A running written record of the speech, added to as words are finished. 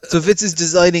So Fitz is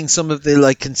designing some of the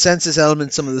like consensus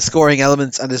elements, some of the scoring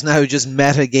elements, and is now just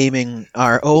meta gaming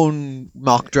our own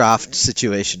mock draft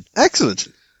situation. Excellent.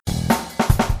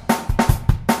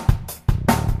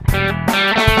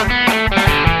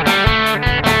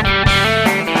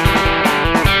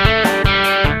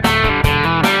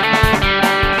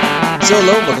 So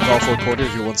hello, welcome to All Four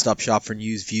Quarters, your one-stop shop for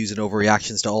news, views, and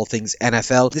overreactions to all things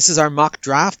NFL. This is our mock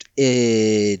draft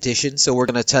edition, so we're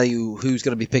going to tell you who's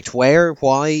going to be picked where,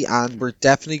 why, and we're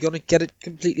definitely going to get it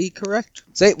completely correct.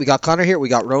 So we got Connor here, we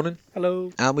got Ronan.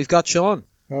 Hello. And we've got Sean.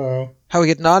 Hello. How are we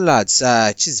getting on, lads?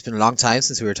 It's been a long time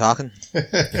since we were talking.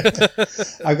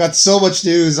 I've got so much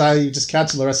news, I just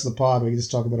cancel the rest of the pod. We can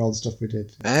just talk about all the stuff we did.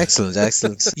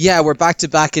 Excellent. Yeah, we're back to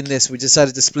back in this. We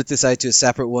decided to split this out to a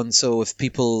separate one, so if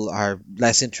people are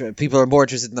people are more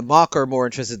interested in the mock or more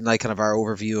interested in like kind of our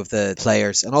overview of the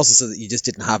players, and also so that you just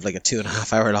didn't have like a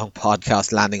 2.5 hour long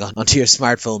podcast landing onto your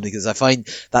smartphone, because I find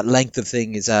that length of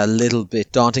thing is a little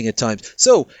bit daunting at times.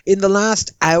 So, in the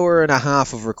last hour and a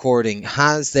half of recording,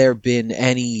 has there been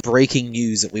any breaking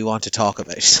news that we want to talk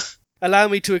about? Allow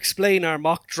me to explain our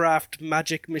mock draft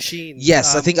magic machine.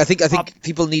 Yes, I think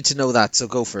people need to know that, so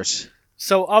go for it.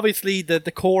 So obviously the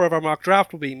core of our mock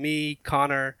draft will be me,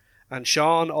 Connor, and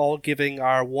Sean all giving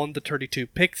our 1 to 32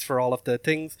 picks for all of the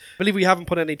things. I believe we haven't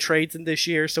put any trades in this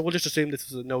year, so we'll just assume this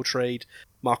is a no trade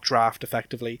mock draft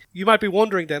effectively. You might be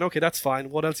wondering then, okay, that's fine,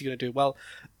 what else are you going to do? Well,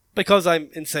 because I'm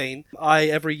insane, I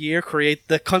every year create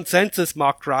the consensus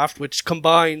mock draft, which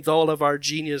combines all of our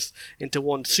genius into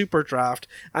one super draft.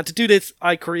 And to do this,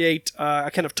 I create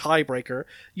a kind of tiebreaker.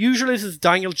 Usually this is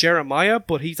Daniel Jeremiah,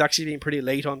 but he's actually been pretty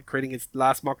late on creating his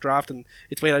last mock draft and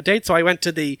it's way out of date. So I went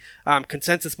to the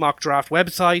consensus mock draft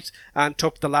website and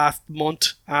took the last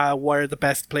month where the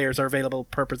best players are available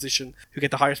per position who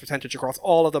get the highest percentage across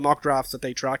all of the mock drafts that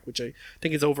they track, which I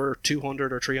think is over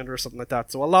 200 or 300 or something like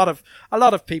that. So a lot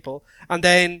of people. And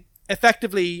then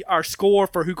effectively our score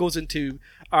for who goes into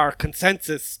our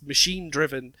consensus machine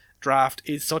driven draft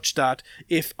is such that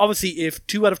if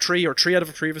 2 out of 3 or 3 out of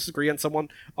 3 of us agree on someone,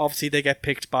 obviously they get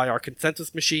picked by our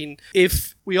consensus machine.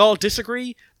 If we all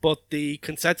disagree, but the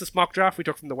consensus mock draft we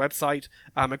took from the website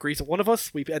agrees with one of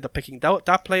us, we end up picking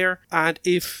that player. And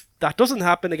if that doesn't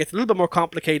happen, it gets a little bit more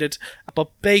complicated. But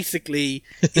basically,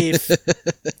 if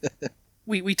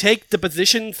we take the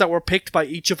positions that were picked by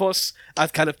each of us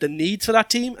as kind of the needs for that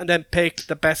team, and then pick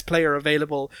the best player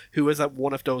available who is at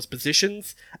one of those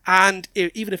positions. And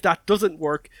even if that doesn't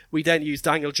work, we then use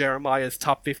Daniel Jeremiah's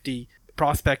top 50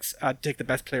 prospects to take the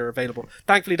best player available.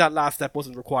 Thankfully, that last step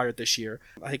wasn't required this year.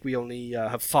 I think we only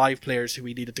have 5 players who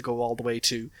we needed to go all the way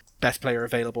to best player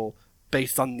available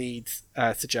based on needs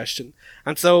suggestion.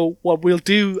 And so what we'll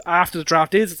do after the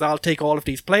draft is I'll take all of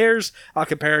these players, I'll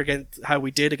compare against how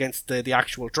we did against the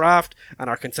actual draft and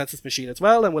our consensus machine as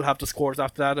well, and we'll have the scores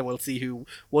after that, and we'll see who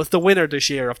was the winner this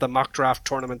year of the mock draft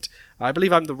tournament. I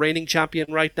believe I'm the reigning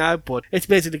champion right now, but it's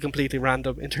basically completely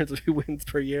random in terms of who wins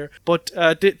per year. But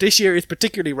this year is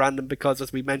particularly random because,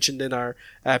 as we mentioned in our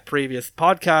previous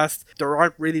podcast, there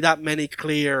aren't really that many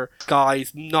clear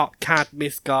guys, can't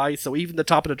miss guys, so even the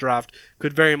top of the draft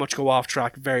could very much go off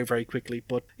track very, very quickly.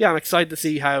 But yeah, I'm excited to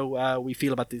see how we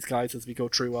feel about these guys as we go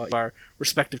through our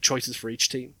respective choices for each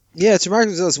team. Yeah, it's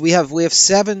remarkable. We have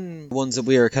 7 ones that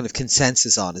we are kind of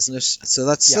consensus on, isn't it? So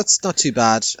that's not too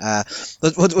bad.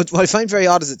 But what I find very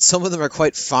odd is that some of them are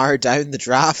quite far down the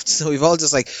draft. So we've all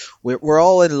just we're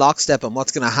all in lockstep on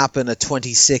what's going to happen at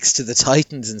 26 to the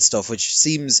Titans and stuff, which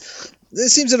seems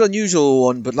an unusual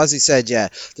one. But as we said, yeah,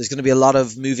 there's going to be a lot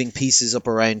of moving pieces up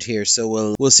around here.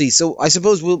 So we'll see. So I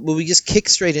suppose will we just kick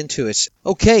straight into it?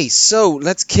 Okay, so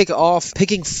let's kick off.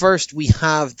 Picking first, we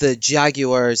have the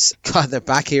Jaguars. God, they're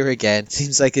back here again.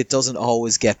 Seems like it doesn't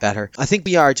always get better. I think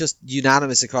we are just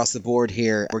unanimous across the board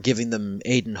here. We're giving them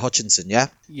Aiden Hutchinson, yeah?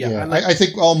 Yeah. I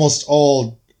think almost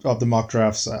all of the mock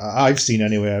drafts I've seen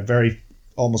anyway,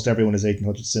 almost everyone is Aiden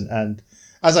Hutchinson. And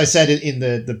as I said in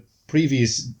the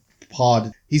previous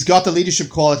pod, he's got the leadership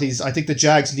qualities. I think the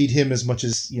Jags need him as much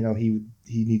as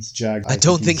he needs the Jags. I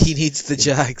don't think he needs the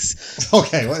Jags.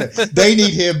 Okay, well, they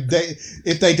need him.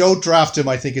 If they don't draft him,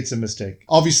 I think it's a mistake.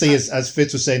 Obviously, as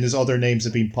Fitz was saying, there's other names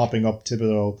that have been popping up.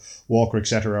 Thibodeau, Walker,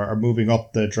 etc. are moving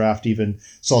up the draft. Even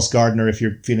Sauce Gardner, if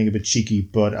you're feeling a bit cheeky.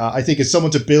 But I think as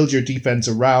someone to build your defense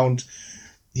around,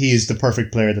 he is the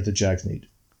perfect player that the Jags need.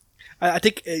 I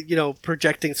think,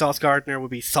 projecting Sauce Gardner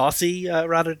would be saucy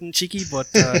rather than cheeky, but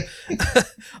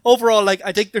overall,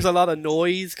 I think there's a lot of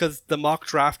noise because the mock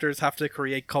drafters have to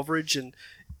create coverage and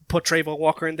put Trayvon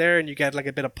Walker in there and you get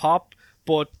a bit of pop.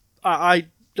 But I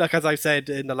as I said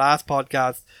in the last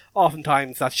podcast,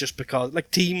 oftentimes that's just because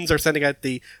like teams are sending out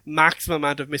the maximum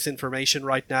amount of misinformation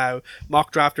right now.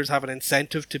 Mock drafters have an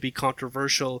incentive to be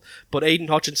controversial, but Aiden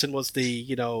Hutchinson was the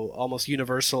almost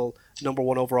universal number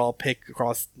one overall pick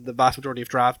across the vast majority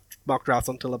of mock drafts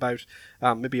until about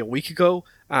maybe a week ago,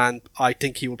 and I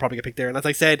think he will probably get picked there. And as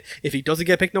I said, if he doesn't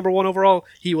get picked number one overall,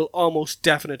 he will almost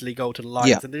definitely go to the Lions.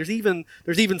 Yeah. And there's even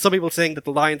some people saying that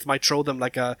the Lions might throw them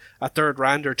like a third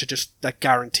rounder to just like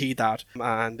guarantee that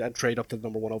and trade up to the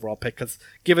number one overall pick, because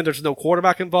given there's no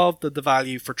quarterback involved, the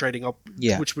value for trading up,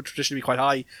 which would traditionally be quite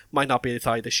high, might not be as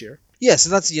high this year. Yeah,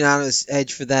 so that's a unanimous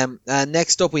edge for them.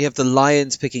 Next up, we have the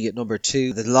Lions picking at number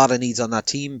 2. There's a lot of needs on that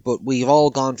team, but we've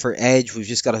all gone for edge. We've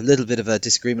just got a little bit of a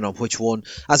disagreement on which one.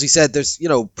 As we said, there's,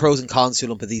 pros and cons to a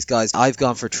lump of these guys. I've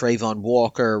gone for Trayvon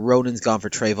Walker, Ronan's gone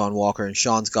for Trayvon Walker, and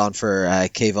Sean's gone for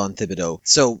Kayvon Thibodeau.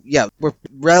 So, yeah, we're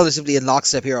relatively in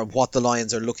lockstep here on what the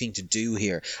Lions are looking to do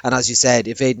here. And as you said,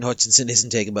 if Aiden Hutchinson isn't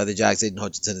taken by the Jags, Aiden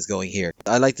Hutchinson is going here.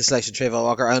 I like the selection of Trayvon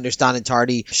Walker. I understand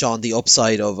entirely, Sean, the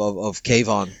upside of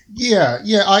Kayvon. Yeah.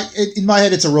 In my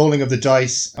head, it's a rolling of the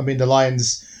dice. I mean, the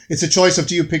Lions, it's a choice of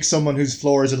do you pick someone whose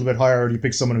floor is a little bit higher or do you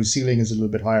pick someone whose ceiling is a little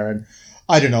bit higher? And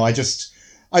I don't know. I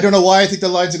don't know why I think the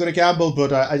Lions are going to gamble,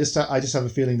 but I just have a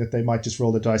feeling that they might just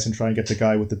roll the dice and try and get the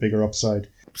guy with the bigger upside.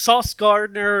 Sauce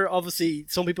Gardner, obviously,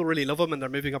 some people really love him and they're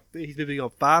moving up. He's moving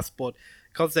up fast, but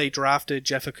because they drafted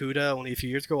Jeff Okudah only a few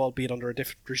years ago, albeit under a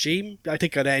different regime, I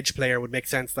think an edge player would make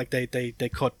sense. Like they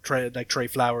cut Trey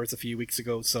Flowers a few weeks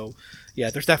ago, so yeah,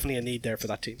 there's definitely a need there for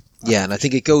that team. Yeah, and I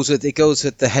think it goes with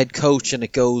the head coach and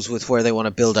it goes with where they want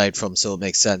to build out from, so it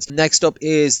makes sense. Next up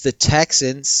is the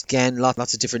Texans. Again,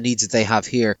 lots of different needs that they have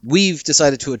here. We've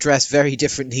decided to address very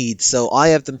different needs, so I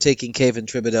have them taking Kayvon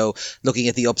Thibodeau, looking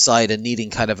at the upside and needing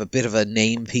kind of a bit of a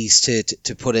name piece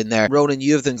to put in there. Ronan,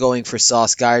 you have them going for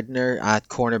Sauce Gardner at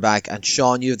cornerback, and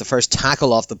Sean, you have the first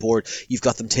tackle off the board. You've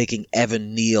got them taking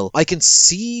Evan Neal. I can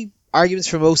see arguments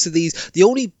for most of these. The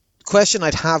only question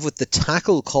I'd have with the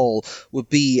tackle call would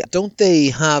be, don't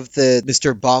they have the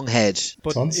Mr. Bonghead?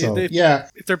 But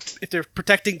if they're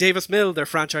protecting Davis Mill, their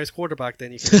franchise quarterback,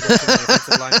 then you can go to the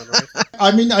offensive lineman, right?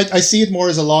 I mean, I see it more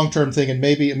as a long-term thing, and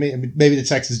maybe the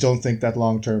Texans don't think that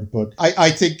long-term, but I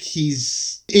think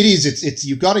it's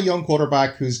you've got a young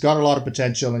quarterback who's got a lot of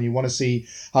potential and you want to see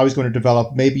how he's going to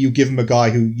develop. Maybe you give him a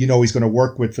guy who he's going to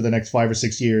work with for the next 5 or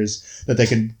 6 years, that they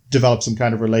can develop some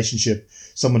kind of relationship,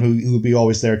 someone who will be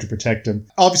always there to protect him.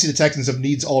 Obviously the Texans have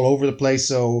needs all over the place,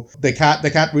 so they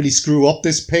can't really screw up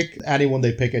this pick. Anyone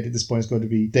they pick at this point is going to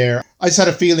be there. I just had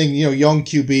a feeling, young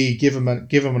QB, give him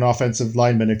an offensive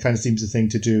lineman, it kind of seems the thing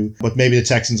to do, but maybe the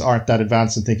Texans aren't that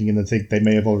advanced in thinking, and they think they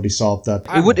may have already solved that.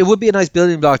 It would be a nice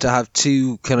building block to have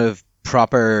two kind of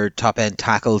proper top end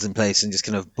tackles in place and just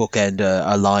kind of bookend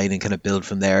a line and kind of build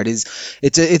from there.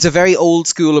 It's a very old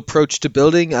school approach to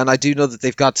building, and I do know that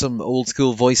they've got some old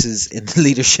school voices in the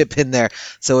leadership in there,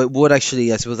 so it would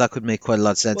actually, I suppose that could make quite a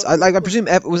lot of sense. I presume,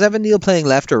 was Evan Neal playing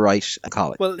left or right at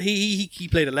college? Well, he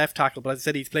played a left tackle, but as I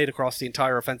said, he's played across the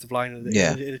entire offensive line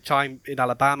at a time in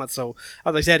Alabama, so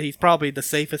as I said, he's probably the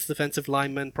safest defensive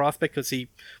lineman prospect because he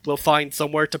will find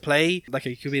somewhere to play, like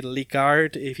he could be an elite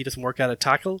guard if he doesn't work out a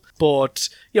tackle. But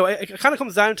it kind of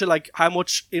comes down to like how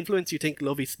much influence you think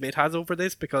Lovie Smith has over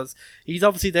this, because he's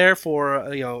obviously there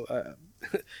for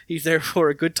he's there for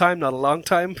a good time, not a long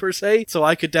time per se. So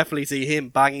I could definitely see him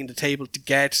banging the table to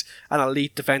get an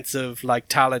elite defensive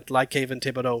talent like Kayvon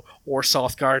Thibodeau or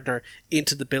Sauce Gardner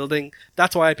into the building.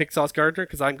 That's why I picked Sauce Gardner,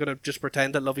 because I'm going to just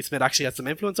pretend that Lovie Smith actually has some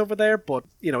influence over there. But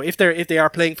if they are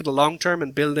playing for the long term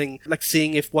and building, like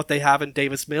seeing if what they have in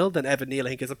Davis Mill, then Evan Neal I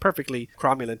think is a perfectly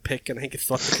cromulent pick, and I think it's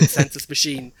what the consensus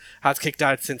machine has kicked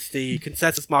out since the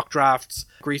consensus mock drafts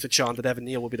agrees with Sean that Evan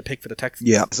Neal will be the pick for the Texans.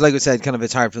 Yeah, so like I said, kind of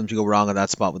it's hard for them to go wrong on that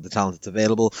spot with the talent that's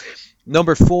available.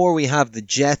 Number 4, we have the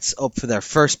Jets up for their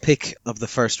first pick of the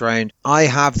first round. I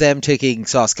have them taking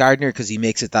Sauce Gardner because he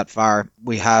makes it that far.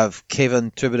 We have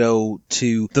Kayvon Thibodeau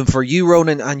to them for you,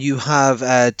 Ronan, and you have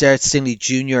Derek Stingley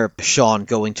Jr., Sean,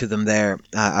 going to them there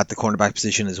at the cornerback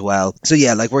position as well. So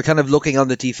yeah, we're kind of looking on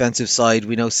the defensive side.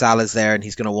 We know Salah's there and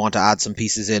he's going to want to add some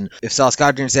pieces in. If Sauce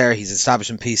Gardner's there, he's an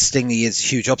establishing piece. Stingley is a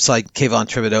huge upside. Kayvon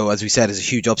Thibodeau, as we said, is a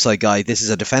huge upside guy. This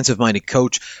is a defensive-minded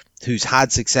coach who's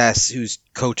had success, who's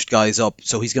coached guys up,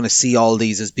 so he's going to see all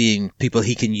these as being people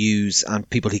he can use and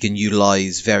people he can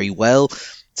utilize very well.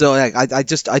 So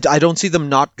I don't see them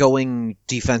not going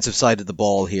defensive side of the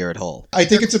ball here at all. I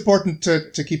think it's important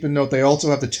to keep in note they also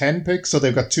have the 10 picks, so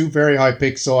they've got 2 very high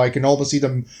picks, so I can almost see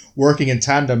them working in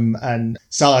tandem, and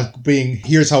Salah being,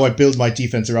 here's how I build my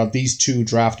defense around these 2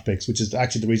 draft picks, which is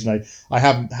actually the reason I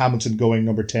have Hamilton going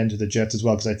number 10 to the Jets as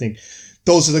well, because I think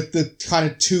those are the kind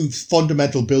of two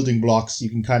fundamental building blocks. You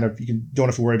don't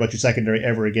have to worry about your secondary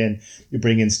ever again. You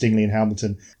bring in Stingley and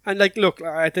Hamilton. And like, look,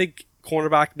 I think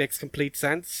cornerback makes complete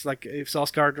sense. Like, if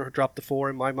Sauce Gardner had dropped the 4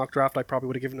 in my mock draft, I probably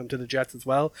would have given him to the Jets as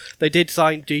well. They did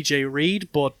sign DJ Reed,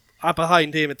 but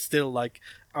behind him, it's still like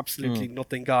absolutely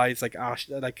nothing guys like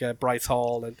Bryce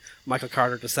Hall and Michael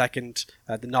Carter II,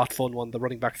 the not fun one. The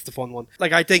running back is the fun one.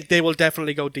 Like, I think they will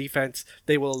definitely go defense.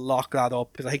 They will lock that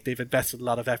up because I think they've invested a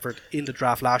lot of effort in the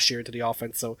draft last year into the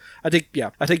offense. So I think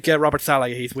Robert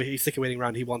Saleh, he's sick of waiting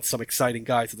around. He wants some exciting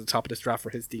guys at the top of this draft for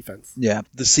his defense. Yeah,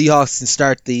 the Seahawks can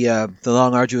start the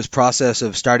long arduous process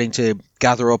of starting to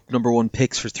gather up number 1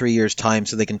 picks for 3 years' time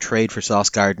so they can trade for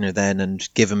Sauce Gardner then and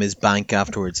give him his bank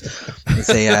afterwards, as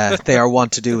they are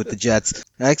wont to do with the Jets.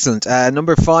 Excellent.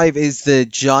 Number 5 is the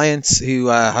Giants, who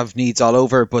have needs all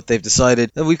over, but they've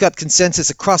decided that we've got consensus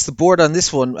across the board on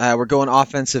this one. We're going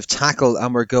offensive tackle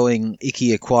and we're going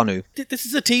Ike Ekwonu. This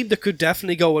is a team that could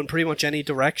definitely go in pretty much any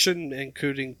direction,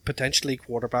 including potentially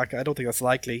quarterback. I don't think that's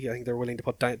likely. I think they're willing to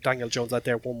put Daniel Jones out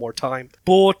there one more time.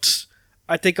 But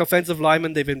I think offensive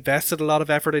linemen, they've invested a lot of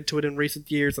effort into it in recent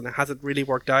years and it hasn't really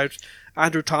worked out.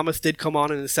 Andrew Thomas did come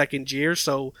on in his second year,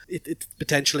 so it's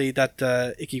potentially that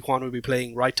Ike Ekwonu will be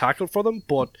playing right tackle for them.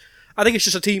 But I think it's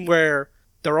just a team where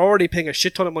they're already paying a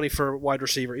shit ton of money for wide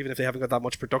receiver, even if they haven't got that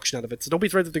much production out of it. So don't be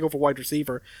threatened to go for wide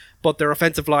receiver. But their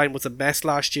offensive line was a mess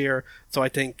last year. So I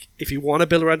think if you want to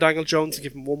build around Daniel Jones and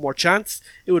give him one more chance,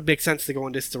 it would make sense to go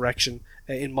in this direction,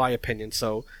 in my opinion.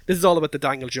 So this is all about the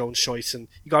Daniel Jones choice, and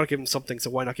you got to give him something. So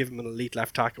why not give him an elite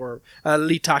left tackle or an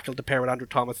elite tackle to pair with Andrew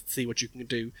Thomas and see what you can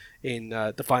do in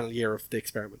the final year of the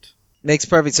experiment? Makes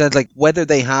perfect sense. Like, whether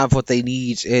they have what they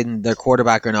need in their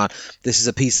quarterback or not, this is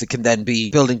a piece that can then be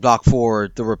building block for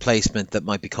the replacement that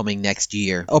might be coming next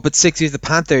year. Up at 6 is the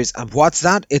Panthers, and what's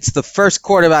that? It's the first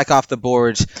quarterback off the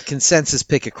board. Consensus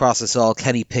pick across us all.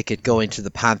 Kenny Pickett going to the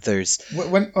Panthers.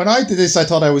 When I did this, I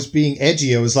thought I was being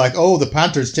edgy. I was like, oh, the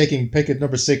Panthers taking Pickett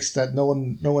number 6. That no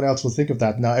one else will think of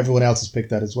that. Now everyone else has picked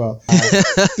that as well.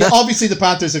 Yeah, obviously the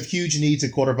Panthers have huge needs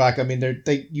at quarterback. I mean,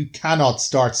 you cannot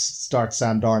start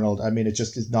Sam Darnold. I mean, it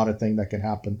just is not a thing that can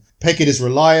happen. Pickett is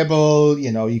reliable. You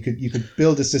know, you could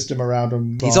build a system around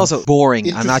him. He's also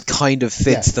boring, and that kind of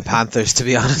fits the Panthers, to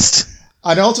be honest.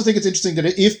 I also think it's interesting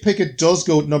that if Pickett does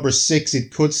go number 6,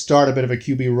 it could start a bit of a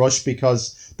QB rush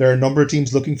because there are a number of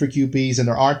teams looking for QBs and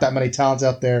there aren't that many talents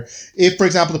out there. If, for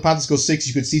example, the Panthers go 6,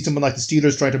 you could see someone like the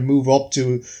Steelers trying to move up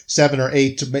to 7 or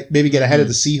 8 to maybe get ahead of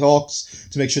the Seahawks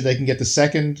to make sure they can get the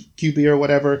second QB or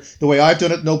whatever. The way I've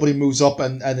done it, nobody moves up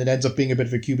and it ends up being a bit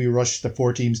of a QB rush. The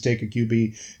 4 teams take a QB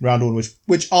in round 1,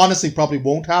 which honestly probably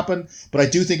won't happen. But I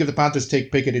do think if the Panthers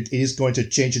take Pickett, it is going to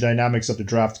change the dynamics of the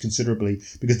draft considerably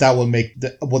because that will make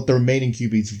what the remaining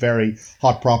QBs very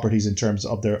hot properties in terms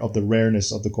of the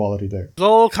rareness of the quality there. There's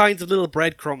all kinds of little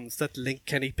breadcrumbs that link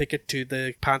Kenny Pickett to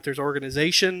the Panthers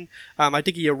organization. I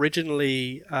think he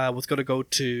originally was going to go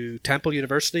to Temple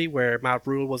University where Matt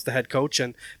Rule was the head coach,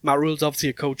 and Matt Rule's obviously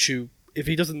a coach who, if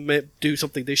he doesn't do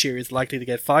something this year, is likely to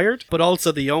get fired. But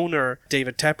also the owner,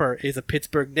 David Tepper, is a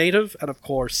Pittsburgh native, and of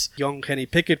course young Kenny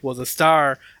Pickett was a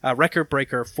star record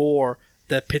breaker for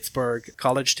the Pittsburgh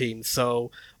college team.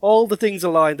 So all the things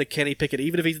align that Kenny Pickett,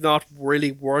 even if he's not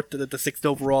really worth the 6th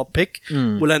overall pick,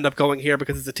 will end up going here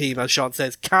because it's a team, as Sean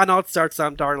says, cannot start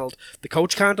Sam Darnold. The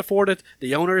coach can't afford it.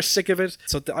 The owner is sick of it.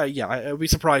 So I'd be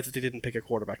surprised if they didn't pick a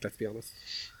quarterback, let's be honest.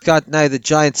 Got now the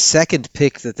Giants' second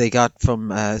pick that they got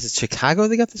from is it Chicago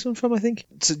they got this one from, I think.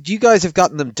 So you guys have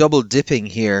gotten them double dipping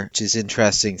here, which is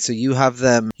interesting. So you have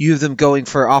them going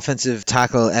for offensive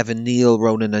tackle Evan Neal,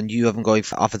 Ronan, and you have them going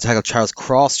for offensive tackle Charles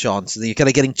Cross, Sean. So you're kind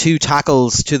of getting 2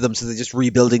 tackles to them, so they're just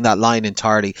rebuilding that line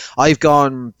entirely. I've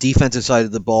gone defensive side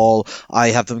of the ball. I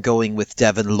have them going with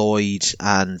Devin Lloyd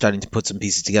and starting to put some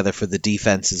pieces together for the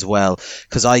defense as well,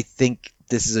 because I think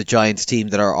this is a Giants team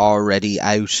that are already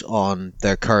out on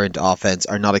their current offense,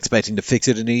 are not expecting to fix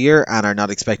it in a year, and are not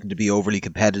expecting to be overly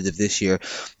competitive this year.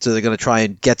 So they're going to try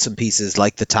and get some pieces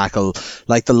like the tackle,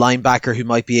 like the linebacker who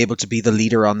might be able to be the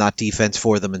leader on that defense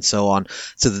for them and so on,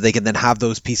 so that they can then have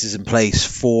those pieces in place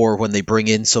for when they bring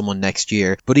in someone next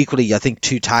year. But equally, I think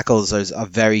 2 tackles is a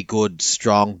very good,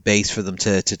 strong base for them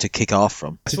to kick off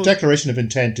from. It's a declaration of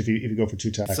intent if you go for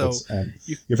 2 tackles. So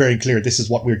you're very clear, this is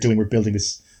what we're doing, we're building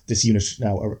this unit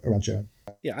now around John.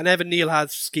 Yeah, and Evan Neal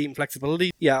has scheme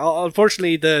flexibility. Yeah,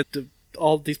 unfortunately,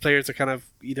 all these players are kind of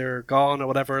either gone or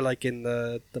whatever, like in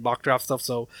the mock draft stuff.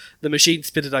 So the machine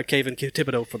spitted out Kayvon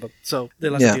Thibodeau for them. So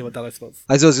they'll have to deal with that, I suppose.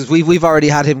 I suppose we've already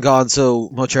had him gone so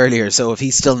much earlier. So if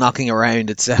he's still knocking around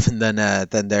at 7, then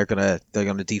they're gonna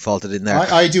default it in there.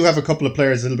 I do have a couple of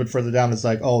players a little bit further down. It's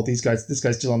like, oh, this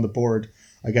guy's still on the board.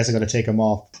 I guess I got to take him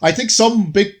off. I think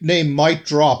some big name might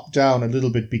drop down a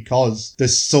little bit because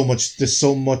there's so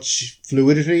much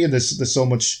fluidity and there's so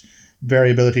much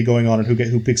variability going on and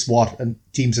who picks what, and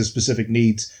teams have specific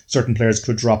needs. Certain players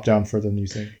could drop down further than you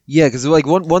think. Yeah, because like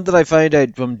one that I found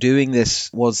out from doing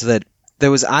this was that there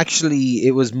was actually,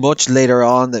 it was much later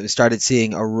on that we started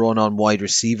seeing a run on wide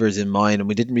receivers in mine, and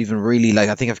we didn't even really,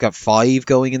 I think I've got 5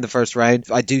 going in the first round.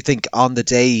 I do think on the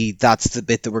day, that's the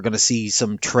bit that we're going to see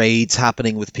some trades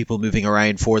happening with people moving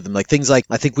around for them. Like things like,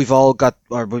 I think we've all got,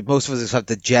 or most of us have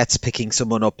the Jets picking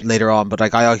someone up later on, but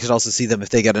like I could also see them if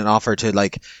they get an offer to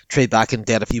like trade back and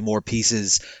get a few more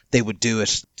pieces, they would do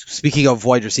it. Speaking of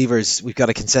wide receivers, we've got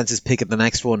a consensus pick at the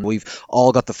next one. We've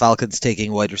all got the Falcons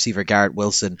taking wide receiver Garrett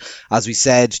Wilson. As we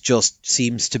said, just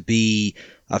seems to be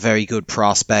a very good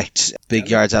prospect. Big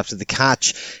yards after the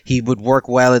catch. He would work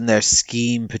well in their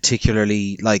scheme,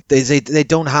 particularly like they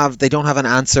don't have an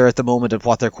answer at the moment of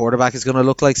what their quarterback is going to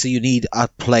look like. So you need a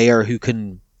player who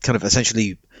can kind of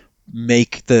essentially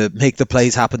make the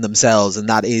plays happen themselves, and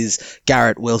that is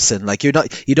Garrett Wilson. Like you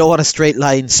don't want a straight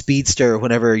line speedster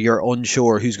whenever you're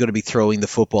unsure who's going to be throwing the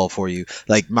football for you.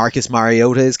 Like Marcus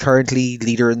Mariota is currently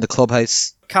leader in the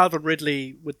clubhouse. Calvin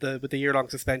Ridley with the year-long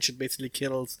suspension basically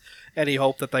kills any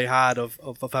hope that they had of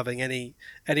having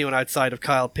anyone outside of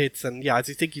Kyle Pitts. And yeah, as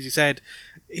you said,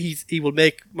 he will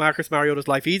make Marcus Mariota's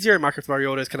life easier. Marcus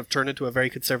Mariota has kind of turned into a very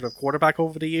conservative quarterback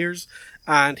over the years,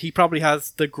 and he probably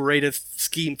has the greatest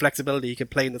scheme flexibility. He can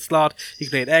play in the slot, he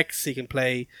can play at X, he can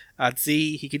play at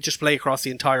Z, he can just play across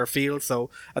the entire field. So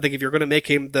I think if you're going to make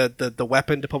him the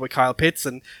weapon to put with Kyle Pitts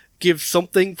and give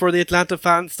something for the Atlanta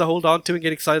fans to hold on to and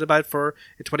get excited about for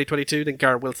in 2022, then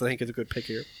Garrett Wilson I think is a good pick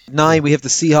here. 9, we have the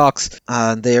Seahawks,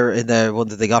 and they're in the one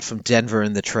that they got from Denver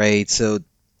in the trade. So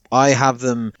I have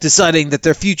them deciding that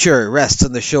their future rests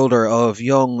on the shoulder of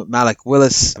young Malik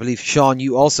Willis. I believe, Sean,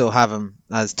 you also have him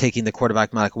as taking the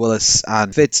quarterback Malik Willis,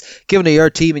 and Fitz, given to your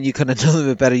team and you kind of know them a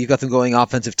bit better, you got them going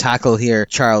offensive tackle here,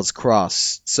 Charles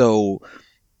Cross. So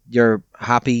you're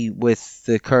happy with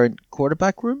the current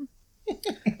quarterback room?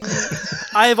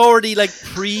 I have already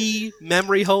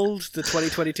pre-memory hold the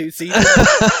 2022 season,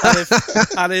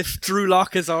 and if Drew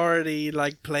Lock has already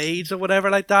played or whatever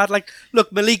like that,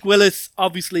 look, Malik Willis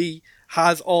obviously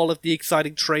has all of the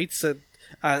exciting traits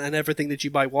and everything that you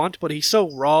might want, but he's so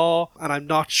raw, and I'm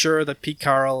not sure that Pete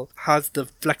Carroll has the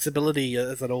flexibility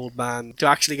as an old man to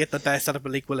actually get the best out of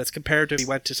Malik Willis compared to if he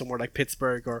went to somewhere like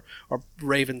Pittsburgh or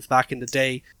Ravens back in the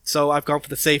day. So I've gone for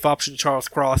the safe option, Charles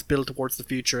Cross, build towards the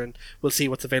future, and we'll see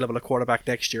what's available at quarterback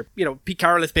next year. You know, Pete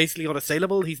Carroll is basically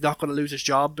unassailable. He's not going to lose his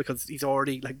job because he's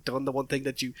already done the one thing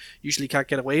that you usually can't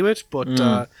get away with. But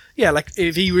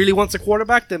if he really wants a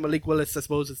quarterback, then Malik Willis, I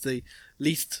suppose, is the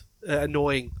least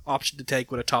annoying option to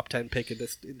take with a top 10 pick in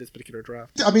this particular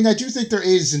draft. I mean, I do think there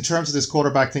is, in terms of this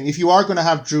quarterback thing, if you are going to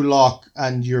have Drew Lock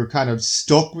and you're kind of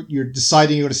stuck, you're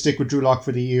deciding you're going to stick with Drew Lock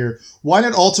for the year, why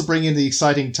not also bring in the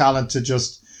exciting talent to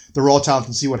just the raw talent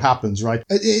and see what happens, right?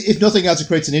 If nothing else, it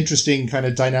creates an interesting kind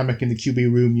of dynamic in the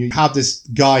QB room. You have this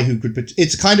guy who could,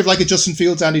 it's kind of like a Justin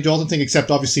Fields, Andy Dalton thing, except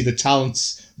obviously the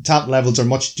talent levels are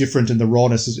much different and the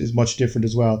rawness is much different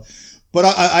as well. But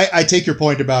I take your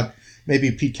point about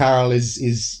maybe Pete Carroll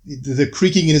is the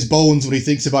creaking in his bones when he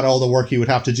thinks about all the work he would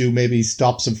have to do maybe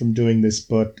stops him from doing this.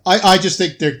 But I just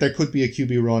think there could be a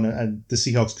QB run, and the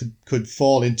Seahawks could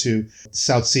fall into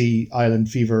South Sea Island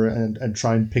fever and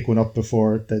try and pick one up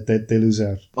before they lose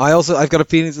out. I've got a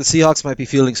feeling that the Seahawks might be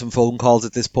fielding some phone calls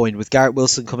at this point with Garrett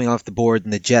Wilson coming off the board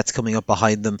and the Jets coming up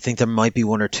behind them. I think there might be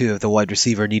one or two of the wide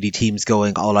receiver needy teams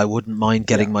going, I wouldn't mind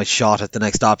getting my shot at the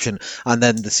next option. And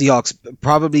then the Seahawks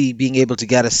probably being able to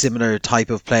get a similar type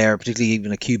of player, particularly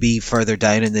even a QB further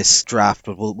down in this draft,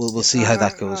 but we'll see how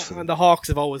that goes for them. And the Hawks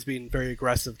have always been very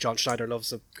aggressive. John Schneider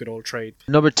loves a good old trade.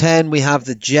 Number 10, we have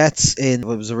the Jets in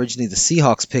what was originally the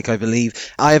Seahawks pick, I believe.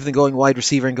 I have them going wide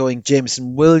receiver and going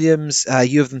Jameson Williams.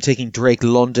 You have them taking Drake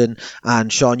London,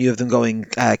 and Sean, you have them going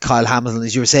Kyle Hamilton.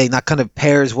 As you were saying, that kind of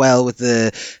pairs well with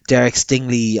the Derek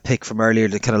Stingley pick from earlier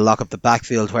to kind of lock up the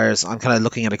backfield, whereas I'm kind of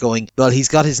looking at it going, well, he's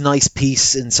got his nice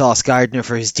piece in Sauce Gardner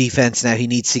for his defense. Now he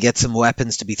needs to get some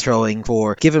weapons to be throwing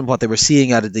for, given what they were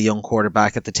seeing out of the young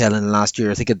quarterback at the tail end of last year.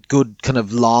 I think a good kind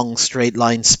of long straight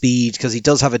line speed, because he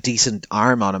does have a decent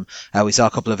arm on him. We saw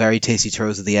a couple of very tasty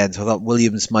throws at the end, so I thought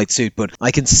Williams might suit, but I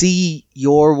can see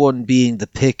your one being the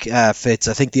pick, Fitz.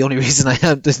 I think the only reason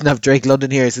I doesn't have Drake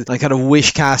London here is that I'm kind of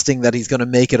wish casting that he's going to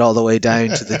make it all the way down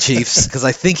to the Chiefs, because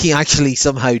I think he actually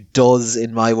somehow does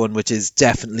in my one, which is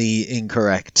definitely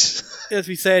incorrect. As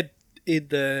we said, in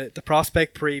the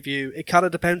prospect preview, it kind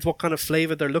of depends what kind of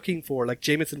flavour they're looking for. Like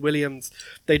Jameson Williams,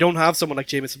 they don't have someone like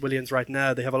Jameson Williams right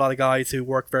now. They have a lot of guys who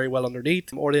work very well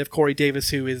underneath, or they have Corey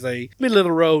Davis, who is a middle of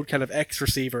the road kind of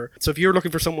ex-receiver. So if you're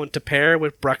looking for someone to pair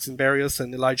with Braxton Berrios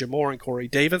and Elijah Moore and Corey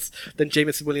Davis, then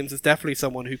Jameson Williams is definitely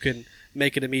someone who can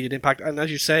make an immediate impact. And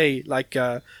as you say, like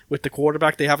with the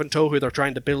quarterback they have in tow, who they're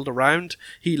trying to build around,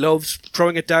 he loves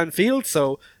throwing it downfield,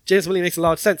 so James Williams makes a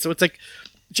lot of sense. So it's like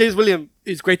James Williams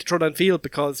is great to throw downfield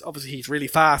because obviously he's really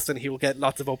fast and he will get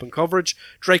lots of open coverage.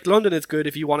 Drake London is good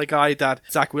if you want a guy that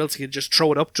Zach Wilson can just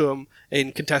throw it up to him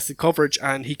in contested coverage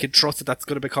and he can trust that that's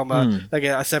going to become a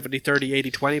 70-30,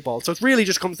 80-20 ball. So it really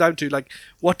just comes down to like,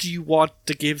 what do you want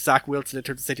to give Zach Wilson in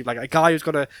terms of safety? Like a guy who's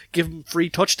going to give him free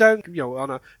touchdown,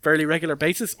 on a fairly regular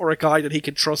basis, or a guy that he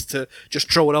can trust to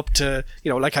just throw it up to,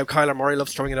 like how Kyler Murray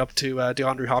loves throwing it up to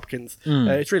DeAndre Hopkins.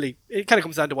 It kind of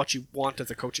comes down to what you want as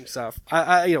a coaching staff.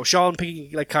 Sean picking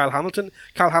like Kyle Hamilton.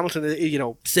 Kyle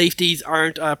Hamilton, safeties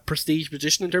aren't a prestige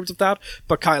position in terms of that,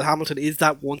 but Kyle Hamilton is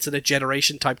that once in a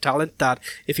generation type talent that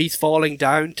if he's falling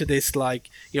down to this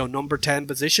number 10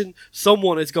 position,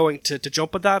 someone is going to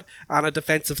jump at that, and a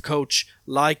defensive coach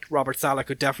like Robert Saleh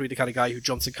could definitely be the kind of guy who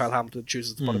jumps in Kyle Hamilton and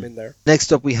chooses to put him in there.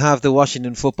 Next up we have the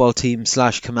Washington Football Team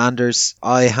 / Commanders.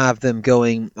 I have them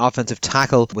going offensive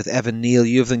tackle with Evan Neal.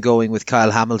 You have them going with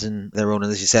Kyle Hamilton, their own,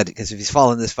 and as you said, because if he's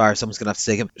fallen this far, someone's going to have to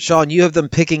take him. Sean, you have them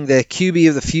picking the QB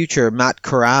of the future, Matt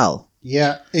Corral.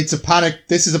 Yeah, it's a panic.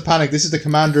 This is a panic. This is the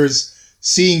Commanders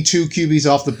seeing two QBs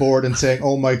off the board and saying,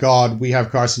 oh my God, we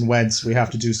have Carson Wentz, we have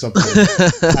to do something.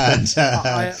 And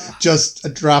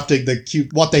just drafting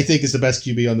what they think is the best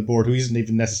QB on the board, who isn't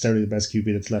even necessarily the best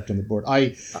QB that's left on the board. I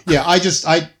think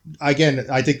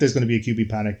there's going to be a QB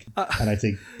panic, and I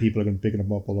think people are going to be picking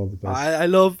them up all over the place. I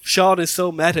love Sean is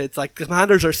so meta. It's like the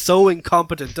Commanders are so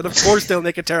incompetent, and of course they'll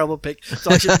make a terrible pick,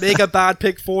 so I should make a bad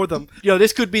pick for them.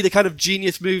 This could be the kind of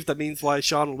genius move that means why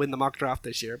Sean will win the mock draft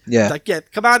this year. Yeah.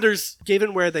 Commanders,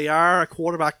 given where they are, a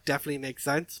quarterback definitely makes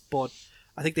sense, but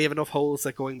I think they have enough holes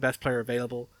that going best player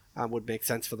available would make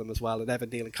sense for them as well. And Evan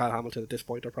Neal and Kyle Hamilton at this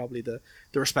point are probably the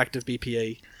respective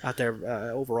BPA at their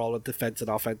overall defense and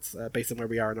offense based on where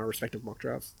we are in our respective mock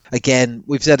drafts. Again,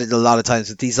 we've said it a lot of times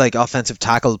with these offensive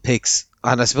tackle picks,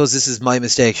 and I suppose this is my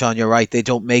mistake, Sean, you're right, they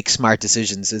don't make smart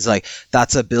decisions. It's like,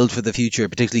 that's a build for the future,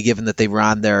 particularly given that they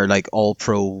ran their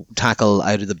all-pro tackle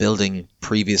out of the building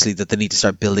previously, that they need to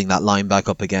start building that line back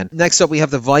up again. Next up, we have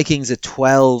the Vikings at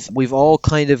 12. We've all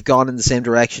kind of gone in the same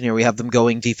direction here. We have them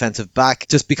going defensive back,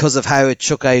 just because of how it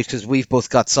shook out, because we've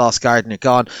both got Sauce Gardner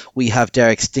gone. We have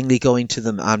Derek Stingley going to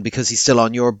them, and because he's still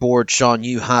on your board, Sean,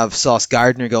 you have Sauce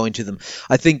Gardner going to them.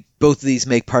 I think both of these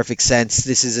make perfect sense.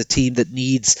 This is a team that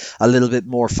needs a little bit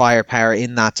more firepower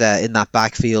in that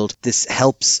backfield. This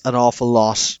helps an awful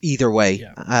lot either way.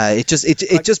 Yeah. It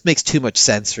just makes too much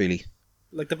sense, really.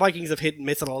 Like, the Vikings have hit and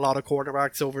miss on a lot of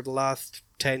quarterbacks over the last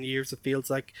 10 years, it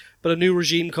feels like. But a new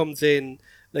regime comes in.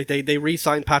 Like, they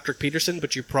re-signed Patrick Peterson,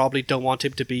 but you probably don't want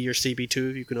him to be your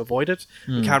CB2 if you can avoid it.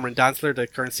 Cameron Dantzler, the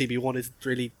current CB1, isn't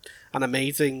really an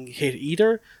amazing hit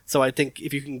either. So I think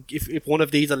if one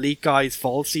of these elite guys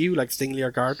falls to you, like Stingley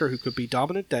or Gardner, who could be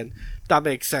dominant, then that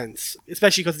makes sense.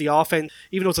 Especially because the offense,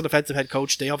 even though it's an offensive head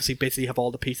coach, they obviously basically have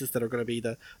all the pieces that are going to be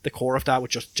the core of that,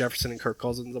 with just Jefferson and Kirk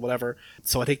Cousins or whatever.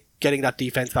 So I think getting that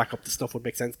defense back up to stuff would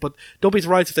make sense. But don't be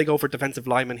surprised if they go for defensive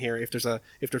lineman here, if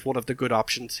there's one of the good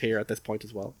options here at this point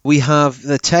as well. We have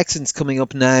the Texans coming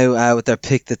up now with their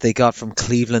pick that they got from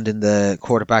Cleveland in the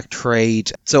quarterback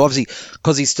trade. So obviously,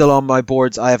 because he's still on my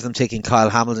boards, I have them taking Kyle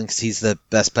Hamilton because he's the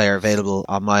best player available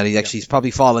on mine. He's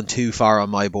probably fallen too far on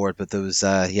my board, but there was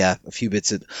a few bits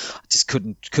that I just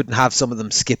couldn't have some of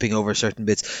them skipping over certain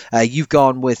bits. You've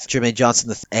gone with Jermaine Johnson,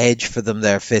 the edge for them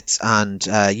there, Fitz, and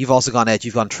you've also gone edge.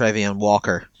 You've gone Trevion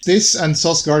Walker. This and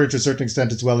Sauce Gardner to a certain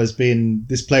extent as well has been,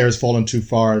 this player has fallen too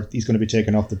far. He's going to be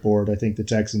taken off the board. I think the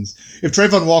Texans, if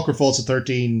Trayvon Walker falls to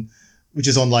 13, which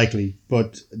is unlikely,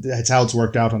 but it's how it's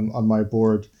worked out on my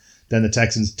board, then the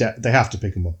Texans, they have to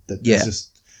pick him up.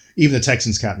 Even the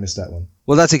Texans can't miss that one.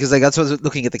 Well, that's it, because that's what I was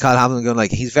looking at the Kyle Hamilton going,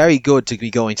 he's very good to be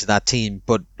going to that team,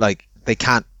 but they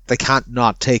can't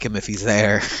not take him if he's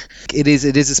there. It is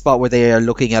a spot where they are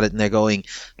looking at it and they're going,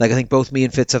 I think both me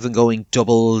and Fitz have them going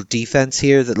double defense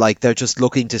here, that they're just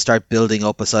looking to start building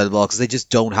up a side of the ball because they just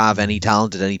don't have any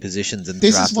talent at any positions in the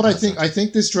draft. This is what I think. I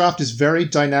think this draft is very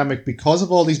dynamic because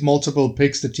of all these multiple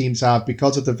picks the teams have,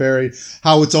 because of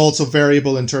how it's also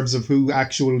variable in terms of who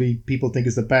actually people think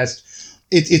is the best.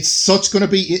 It's going to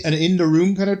be an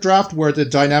in-the-room kind of draft where the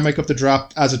dynamic of the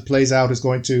draft as it plays out is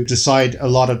going to decide a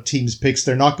lot of teams' picks.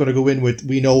 They're not going to go in with,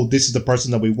 we know this is the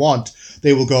person that we want.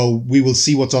 They will go, we will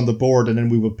see what's on the board and then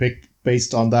we will pick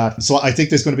based on that. So I think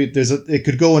it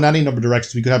could go in any number of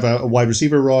directions. We could have a wide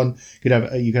receiver run, you could have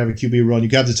a QB run. You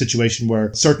could have the situation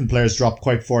where certain players drop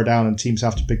quite far down and teams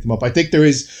have to pick them up. I think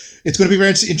it's going to be a very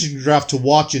interesting draft to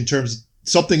watch in terms of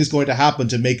something is going to happen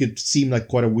to make it seem like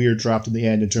quite a weird draft in the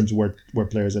end in terms of where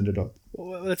players ended up.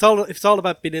 Well, it's all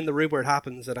about being in the room where it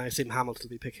happens, and I assume Hamilton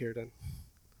will be picked here then.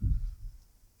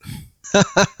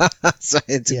 Sorry,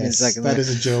 it took me a second. That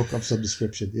is a joke of some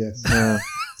description, yes.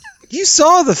 You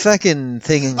saw the fucking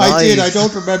thing in live. I did. I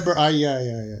don't remember.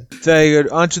 Yeah. Very good.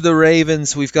 On to the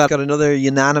Ravens. We've got another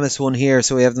unanimous one here.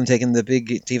 So we have them taking the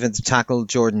big defensive tackle,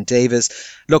 Jordan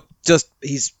Davis. Look,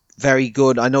 he's very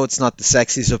good. I know it's not the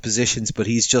sexiest of positions, but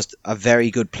he's just a very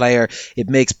good player. It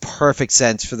makes perfect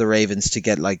sense for the Ravens to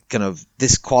get like kind of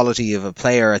this quality of a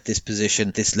player at this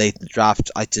position this late in the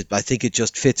draft. I think it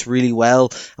just fits really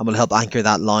well and will help anchor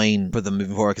that line for them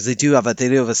moving forward, because they do have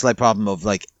a slight problem of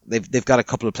like they've got a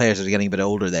couple of players that are getting a bit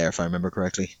older there, if I remember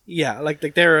correctly. Yeah, like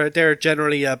they're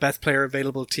generally a best player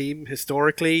available team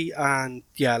historically, and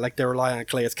yeah, like they rely on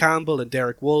Calais Campbell and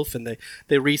Derek Wolfe, and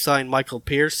they re-signed Michael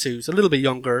Pierce, who's a little bit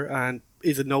younger and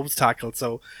is a nose tackle,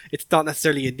 so it's not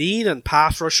necessarily a need, and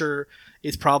pass rusher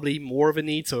is probably more of a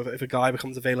need. So if a guy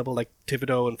becomes available like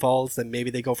Thibodeau and falls, then maybe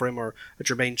they go for him, or a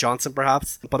Jermaine Johnson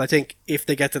perhaps. But I think if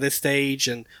they get to this stage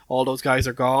and all those guys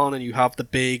are gone and you have the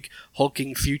big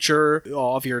hulking future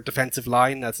of your defensive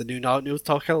line as a new nose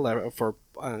tackle for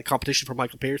competition for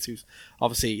Michael Pierce, who's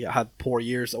obviously had poor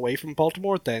years away from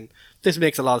Baltimore, then this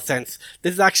makes a lot of sense.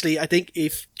 This is actually, I think,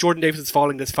 if Jordan Davis is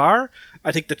falling this far,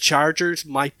 I think the Chargers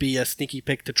might be a sneaky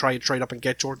pick to try and trade up and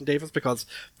get Jordan Davis, because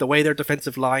the way their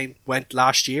defensive line went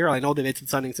last year, I know they made some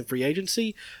signings in free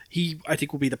agency, he, I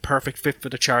think, will be the perfect fit for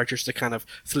the Chargers to kind of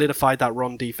solidify that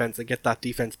run defense and get that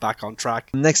defense back on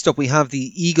track. Next up, we have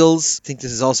the Eagles. I think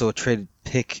this is also a traded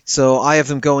pick. So I have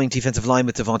them going defensive line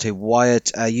with Devontae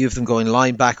Wyatt. You have them going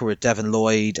linebacker with Devin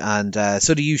Lloyd, and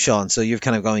so do you, Sean. So you're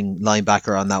kind of going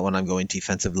linebacker on that one. I'm going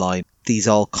defensive line. These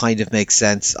all kind of make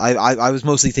sense. I was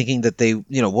mostly thinking that they,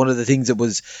 one of the things that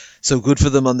was so good for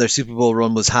them on their Super Bowl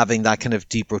run was having that kind of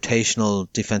deep rotational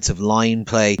defensive line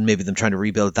play, maybe them trying to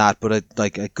rebuild that, but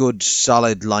a good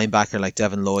solid linebacker like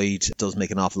Devin Lloyd does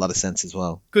make an awful lot of sense as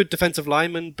well. Good defensive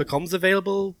lineman becomes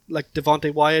available, like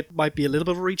Devontae Wyatt might be a little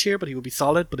bit of a reach here, but he would be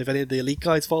solid. But if any of the elite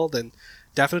guys fall, then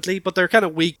definitely. But they're kind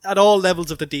of weak at all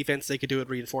levels of the defense. They could do it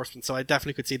reinforcement, so I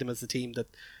definitely could see them as a team that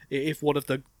if one of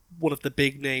the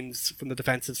big names from the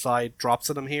defensive side drops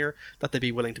on them here, that they'd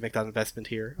be willing to make that investment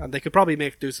here, and they could probably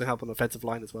do some help on the offensive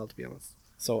line as well, to be honest.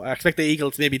 So I expect the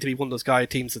Eagles maybe to be one of those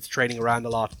teams that's training around a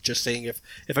lot, just seeing if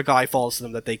a guy falls to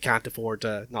them that they can't afford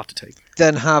not to take.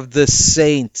 Then have the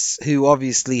Saints, who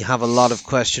obviously have a lot of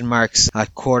question marks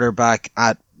at quarterback,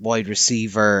 at wide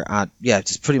receiver,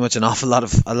 just pretty much an awful lot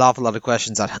of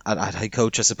questions at head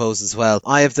coach, I suppose, as well.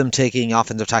 I have them taking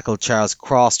offensive tackle Charles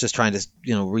Cross, just trying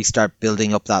to restart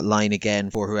building up that line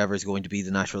again for whoever is going to be the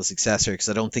natural successor, because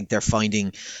I don't think they're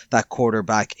finding that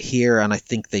quarterback here, and I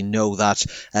think they know that.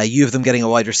 You have them getting a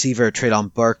wide receiver,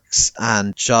 Treylon Burks,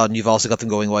 and Sean, you've also got them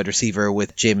going wide receiver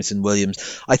with Jameson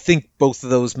Williams. I think both of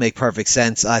those make perfect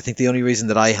sense. I think the only reason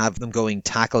that I have them going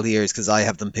tackle here is because I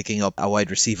have them picking up a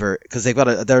wide receiver, because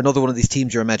they're another one of these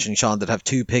teams you're mentioning, Sean, that have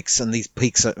 2 picks, and these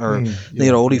picks are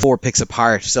only 4 picks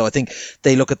apart. So I think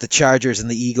they look at the Chargers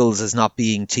and the Eagles as not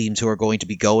being teams who are going to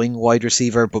be going wide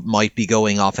receiver, but might be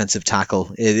going offensive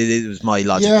tackle. It was my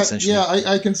logic, essentially. Yeah,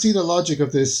 I can see the logic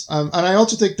of this. And I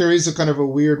also think there is a kind of a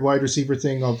weird wide receiver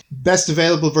thing of best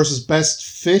available versus best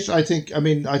fit. I think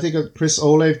Chris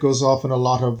Olave goes off in a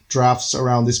lot of drafts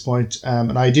around this point.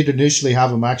 And I did initially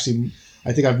have him actually.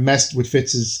 I think I've messed with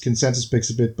Fitz's consensus picks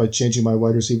a bit by changing my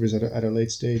wide receivers at a late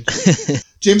stage.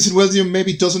 Jameson Williams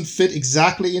maybe doesn't fit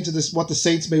exactly into this what the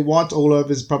Saints may want.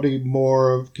 Olave is probably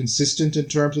more consistent in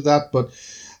terms of that. But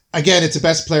again, it's the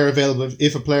best player available.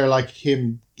 If a player like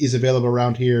him is available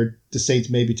around here, the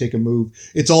Saints maybe take a move.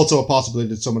 It's also a possibility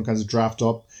that someone kind of draft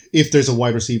up. If there's a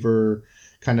wide receiver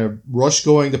kind of rush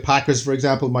going, the Packers, for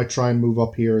example, might try and move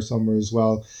up here somewhere as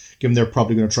well, given they're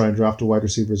probably going to try and draft a wide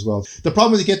receiver as well. The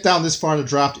problem is you get down this far in the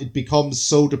draft, it becomes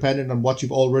so dependent on what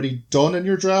you've already done in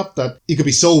your draft that it could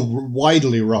be so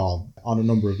widely wrong on a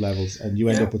number of levels, and you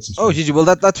end up with some... Oh, did you? Well,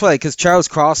 that's why, because Charles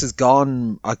Cross has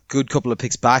gone a good couple of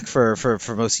picks back for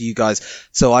most of you guys.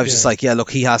 So I was just like,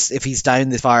 look, if he's down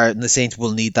this far, and the Saints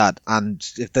will need that, and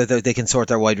if they can sort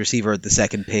their wide receiver at the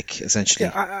second pick, essentially.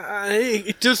 Yeah,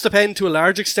 it does depend to a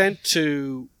large extent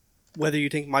to whether you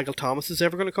think Michael Thomas is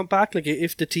ever going to come back. Like,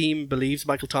 if the team believes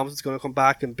Michael Thomas is going to come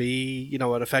back and be,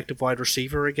 an effective wide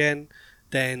receiver again,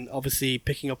 then obviously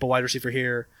picking up a wide receiver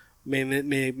here may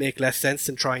make less sense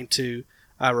than trying to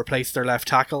replace their left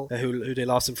tackle, who they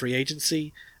lost in free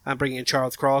agency. And bringing in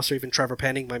Charles Cross or even Trevor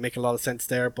Penning might make a lot of sense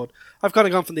there. But I've kind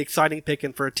of gone from the exciting pick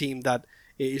in for a team that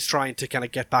is trying to kind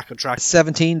of get back on track.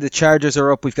 17, the Chargers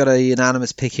are up. We've got a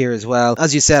unanimous pick here as well.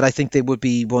 As you said, I think they would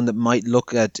be one that might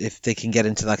look at if they can get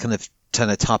into that kind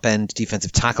of top end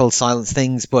defensive tackle silence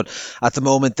things. But at the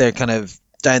moment, they're kind of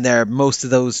down there. Most of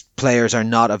those players are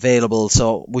not available,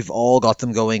 so we've all got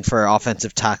them going for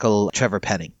offensive tackle Trevor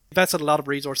Penning. Invested a lot of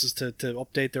resources to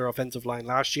update their offensive line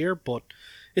last year, but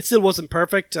it still wasn't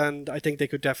perfect, and I think they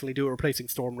could definitely do it, replacing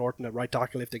Storm Norton at right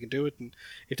tackle if they can do it. And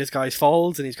if this guy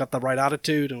falls and he's got the right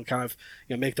attitude and kind of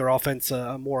make their offense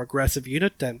a more aggressive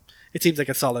unit, then it seems like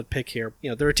a solid pick here.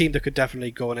 They're a team that could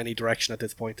definitely go in any direction at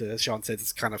this point. As Sean says,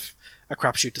 it's kind of a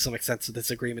crapshoot to some extent, so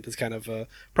this agreement is kind of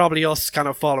probably us kind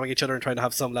of following each other and trying to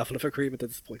have some level of agreement at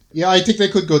this point. Yeah, I think they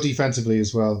could go defensively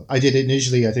as well. I did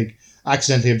initially, I think,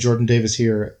 accidentally have Jordan Davis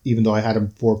here, even though I had him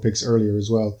 4 picks earlier as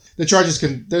well. The Chargers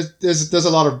can, there's a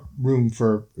lot of room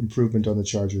for improvement on the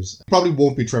Chargers. Probably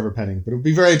won't be Trevor Penning, but it would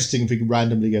be very interesting if we could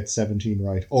randomly get 17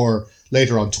 right, or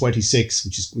later on 26,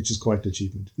 which is quite an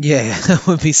achievement. Yeah, that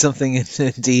would be something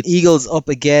indeed. Eagles up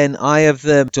again. I have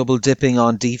them double dipping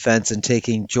on defense and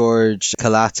taking George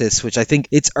Kalatis, which I think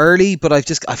it's early, but I've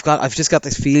just got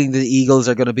this feeling that the Eagles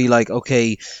are going to be like,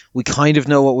 okay, we kind of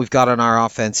know what we've got on our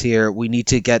offense here. We need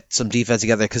to get some defense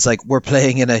together because we're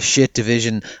playing in a shit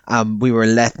division. We were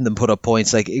letting them put up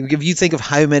points. If you think of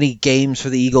how many games for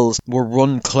the Eagles were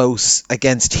run close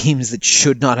against teams that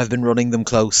should not have been running them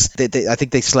close, I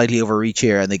think they slightly overreach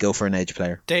here and they go for an edge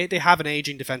player. They have an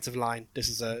aging defensive line.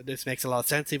 This makes a lot of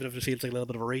sense, even if it feels like a little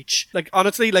bit of a reach.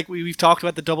 Honestly, we've talked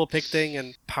about the double pick thing,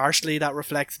 and partially that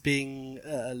reflects being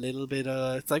a little bit.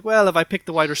 It's well, if I pick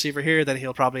the wide receiver here, then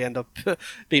he'll probably end up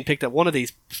being picked at one of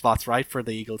these spots, right, for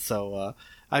the Eagles. So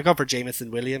I've gone for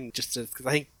Jameson Williams just because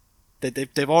I think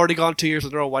they've already gone 2 years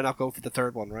in a row. Why not go for the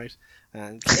third one, right?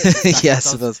 And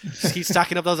yes, it does. Keep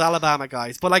stacking up those Alabama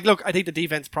guys. But look, I think the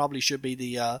defense probably should be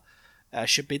the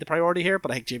priority here.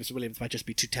 But I think Jameson Williams might just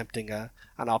be too tempting an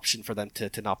option for them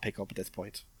to not pick up at this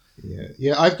point.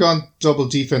 Yeah, I've gone double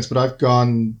defense, but I've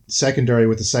gone secondary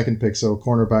with the second pick, so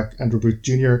cornerback Andrew Booth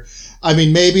Jr. I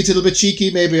mean, maybe it's a little bit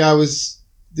cheeky. Maybe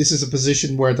this is a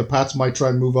position where the Pats might try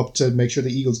and move up to make sure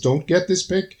the Eagles don't get this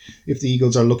pick if the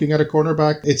Eagles are looking at a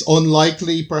cornerback. It's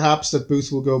unlikely, perhaps, that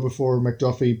Booth will go before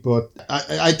McDuffie, but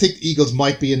I think the Eagles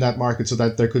might be in that market so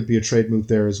that there could be a trade move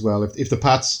there as well. If the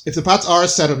Pats are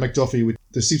set on McDuffie,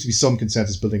 there seems to be some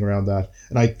consensus building around that,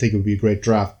 and I think it would be a great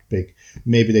draft pick.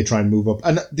 Maybe they try and move up.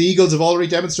 And the Eagles have already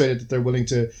demonstrated that they're willing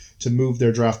to move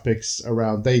their draft picks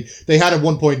around. They had at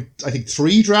one point, I think,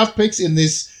 3 draft picks in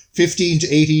this 15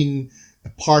 to 18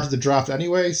 part of the draft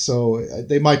anyway, so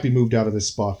they might be moved out of this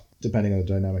spot depending on the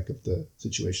dynamic of the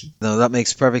situation. No, that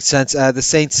makes perfect sense. The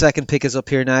Saints' second pick is up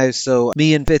here now, so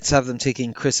me and Fitz have them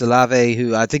taking Chris Olave,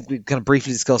 who I think we kind of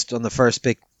briefly discussed on the first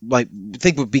pick, I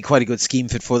think would be quite a good scheme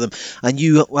fit for them. And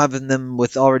you having them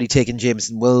with already taking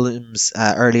Jameson Williams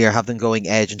earlier, have them going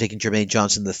edge and taking Jermaine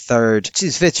Johnson the third.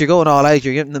 Jeez, Fitz, you're going all out.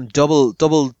 You're giving them double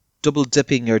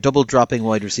dipping or double dropping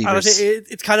wide receivers.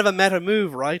 It's kind of a meta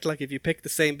move, right? If you pick the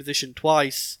same position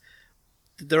twice,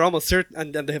 they're almost certain,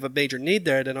 and they have a major need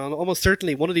there, then almost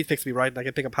certainly one of these picks will be right, and I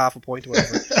can pick up half a point or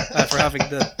whatever for having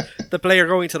the player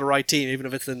going to the right team, even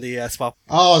if it's in the spot.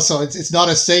 Oh, so it's not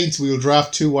a Saints we will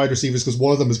draft 2 wide receivers because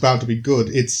one of them is bound to be good.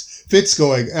 It's Fitz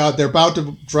going, they're bound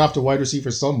to draft a wide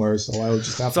receiver somewhere, so I'll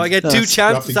just have I get 2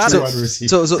 chances at it.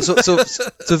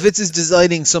 So Fitz is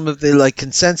designing some of the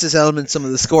consensus elements, some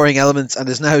of the scoring elements, and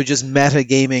is now just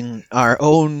meta-gaming our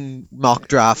own mock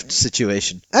draft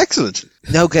situation. Excellent.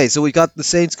 Okay, so we've got the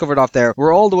Saints covered off there.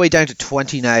 We're all the way down to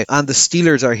 20 now, and the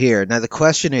Steelers are here. Now, the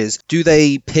question is, do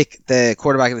they pick the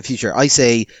quarterback of the future? I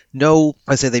say no.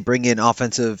 I say they bring in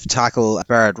offensive tackle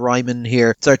Barrett Ryman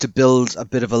here, start to build a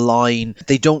bit of a line.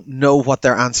 They don't know what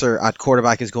their answer at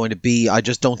quarterback is going to be. I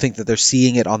just don't think that they're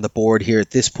seeing it on the board here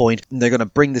at this point. And they're going to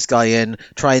bring this guy in,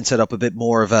 try and set up a bit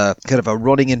more of a kind of a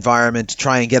running environment,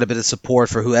 try and get a bit of support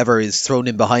for whoever is thrown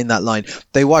in behind that line.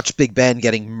 They watched Big Ben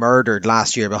getting murdered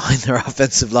last year behind their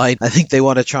offensive line. I think they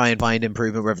want to try and find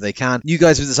improvement wherever they can. You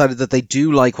guys have decided that they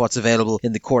do like what's available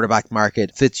in the quarterback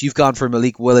market. Fitz, you've gone for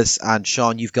Malik Willis, and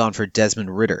Sean, you've gone for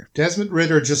Desmond Ridder. Desmond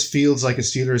Ridder just feels like a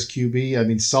Steelers QB. I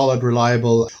mean, solid,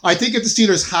 reliable. I think if the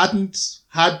Steelers hadn't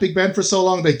had Big Ben for so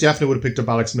long, they definitely would have picked up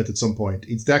Alex Smith at some point.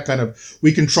 It's that kind of,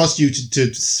 we can trust you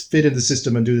to fit in the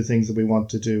system and do the things that we want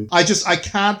to do. I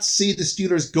can't see the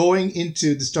Steelers going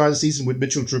into the start of the season with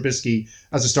Mitchell Trubisky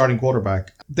as a starting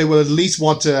quarterback. They will at least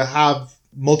want to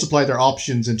multiply their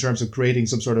options in terms of creating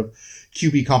some sort of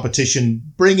QB competition,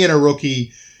 bring in a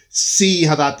rookie, see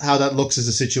how that looks as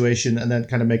a situation and then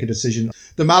kind of make a decision.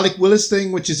 The Malik Willis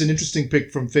thing, which is an interesting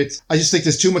pick from Fitz, I just think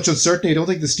there's too much uncertainty. I don't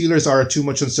think the Steelers are a too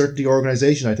much uncertainty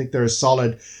organization. I think they're a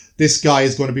solid, this guy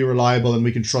is going to be reliable and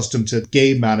we can trust him to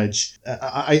game manage.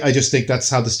 I just think that's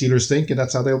how the Steelers think and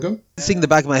that's how they'll go. The thing in the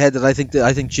back of my head that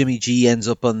I think Jimmy G ends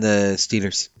up on the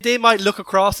Steelers. They might look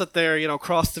across at their,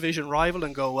 cross-division rival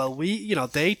and go, well,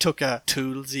 they took a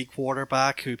toolsy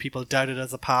quarterback who people doubted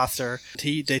as a passer.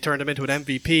 They turned him into an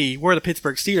MVP. We're the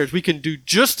Pittsburgh Steelers. We can do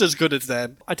just as good as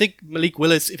them. I think Malik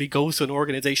Willis, if he goes to an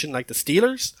organization like the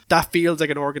Steelers, that feels like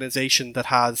an organization that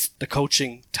has the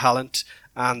coaching talent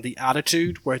and the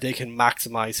attitude where they can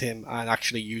maximize him and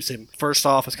actually use him first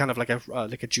off as kind of like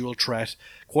a dual threat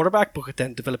quarterback, but could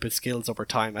then develop his skills over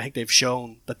time. I think they've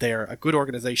shown that they're a good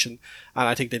organization, and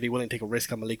I think they'd be willing to take a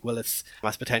risk on Malik Willis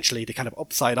as potentially the kind of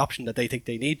upside option that they think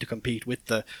they need to compete with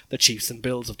the Chiefs and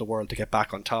Bills of the world to get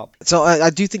back on top. So I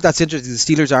do think that's interesting. The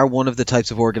Steelers are one of the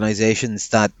types of organizations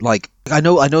that, like, I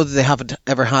know that they haven't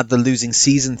ever had the losing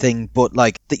season thing, but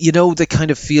like, the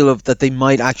kind of feel of that they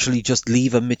might actually just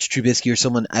leave a Mitch Trubisky or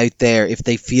someone out there if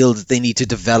they feel that they need to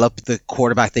develop the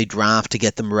quarterback they draft to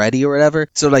get them ready or whatever.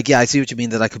 So like, yeah, I see what you mean,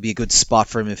 that could be a good spot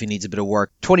for him if he needs a bit of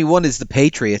work. 21 is the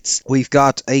Patriots. We've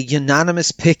got a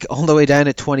unanimous pick all the way down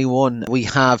at 21. We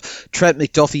have Trent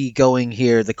McDuffie going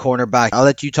here, the cornerback. I'll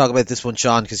let you talk about this one,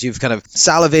 Sean, because you've kind of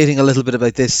salivating a little bit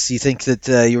about this. You think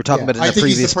that you were talking about it in a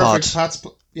previous pod.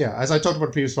 Yeah, as I talked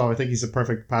about previous spot, I think he's a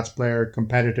perfect Pats player,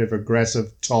 competitive,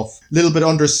 aggressive, tough, a little bit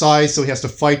undersized, so he has to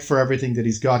fight for everything that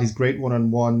he's got. He's great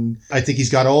one-on-one. I think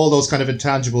he's got all those kind of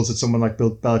intangibles that someone like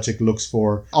Bill Belichick looks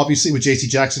for. Obviously, with J.C.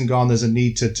 Jackson gone, there's a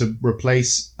need to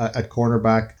replace at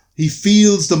cornerback. He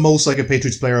feels the most like a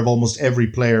Patriots player of almost every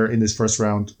player in this first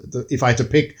round. If I had to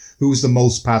pick who's the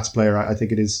most Pats player, I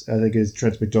think it is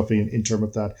Trent McDuffie in terms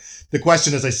of that. The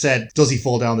question, as I said, does he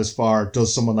fall down this far?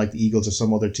 Does someone like the Eagles or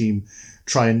some other team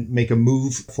try and make a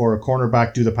move for a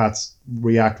cornerback? Do the Pats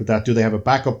react with that? Do they have a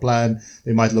backup plan?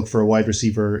 They might look for a wide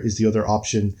receiver is the other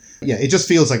option. Yeah, it just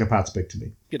feels like a Pats pick to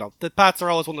me. The Pats are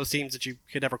always one of those teams that you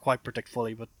could never quite predict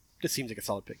fully, but this seems like a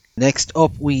solid pick. Next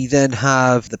up, we then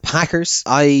have the Packers.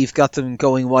 I've got them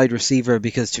going wide receiver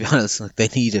because, to be honest, they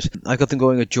need it. I've got them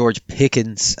going with George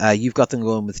Pickens. You've got them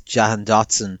going with Jahan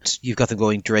Dotson. You've got them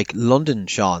going Drake London,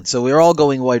 Sean. So we're all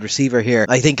going wide receiver here.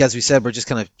 I think, as we said, we're just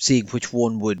kind of seeing which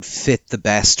one would fit the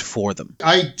best for them.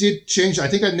 I did change. I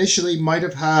think I initially might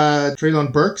have had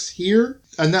Treylon Burks here.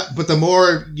 But the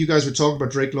more you guys were talking about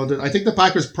Drake London, I think the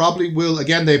Packers probably will.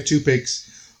 Again, they have two picks.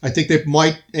 I think they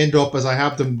might end up, as I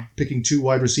have them, picking two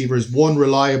wide receivers, one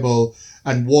reliable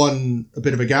and one a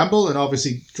bit of a gamble. And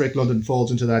obviously Drake London falls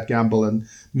into that gamble, and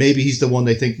maybe he's the one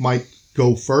they think might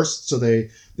go first. So they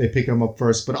pick him up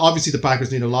first. But obviously the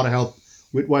Packers need a lot of help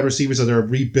with wide receivers, or they're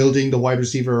rebuilding the wide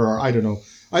receiver, or I don't know.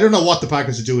 I don't know what the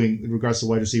Packers are doing in regards to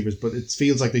wide receivers, but it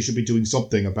feels like they should be doing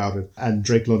something about it. And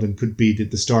Drake London could be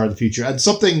the star of the future, and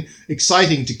something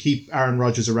exciting to keep Aaron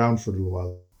Rodgers around for a little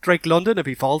while. Drake London, if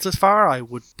he falls this far, I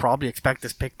would probably expect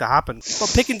this pick to happen.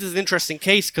 But Pickens is an interesting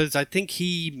case because I think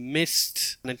he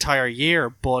missed an entire year,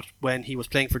 but when he was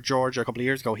playing for Georgia a couple of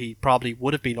years ago, he probably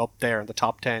would have been up there in the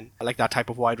top 10, like that type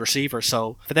of wide receiver.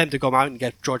 So for them to come out and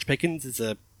get George Pickens is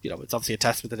it's obviously a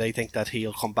testament that they think that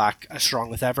he'll come back as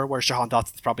strong as ever, whereas Jahan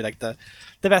Dotson's probably like the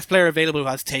best player available who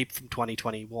has tape from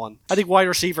 2021. I think wide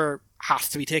receiver has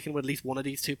to be taken with at least one of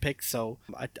these two picks, so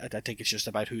I think it's just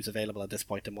about who's available at this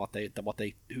point and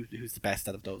who's the best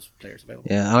out of those players available.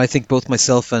 Yeah, and I think both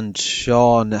myself and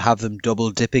Sean have them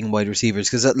double dipping wide receivers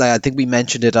because I think we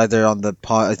mentioned it either on the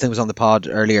pod, I think it was on the pod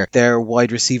earlier. Their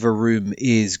wide receiver room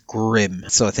is grim,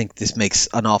 so I think this makes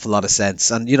an awful lot of sense.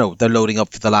 And they're loading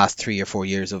up for the last 3 or 4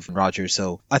 years of Rodgers,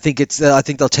 so I think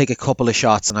they'll take a couple of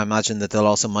shots, and I imagine that they'll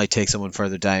also might take someone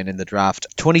further down in the draft.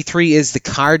 23 is the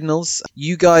Cardinals.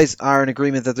 You guys are in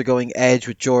agreement that they're going edge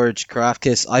with George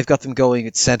Karafkis. I've got them going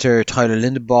at center Tyler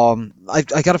Linderbaum.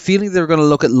 I got a feeling they're going to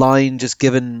look at line, just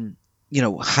given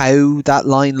how that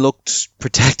line looked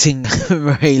protecting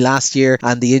Murray last year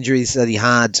and the injuries that he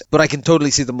had. But I can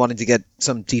totally see them wanting to get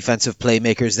some defensive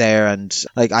playmakers there, and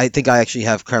I think I actually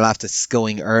have Karlaftis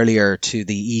going earlier to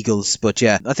the Eagles. But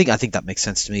yeah, I think that makes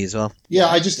sense to me as well. Yeah,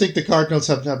 I just think the Cardinals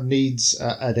have needs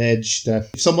at edge that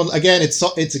if someone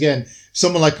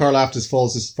someone like Karlaftis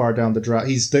falls this far down the draft,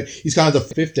 he's kind of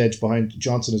the fifth edge behind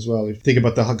Johnson as well. If you think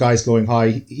about the guys going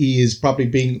high, he is probably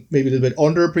being maybe a little bit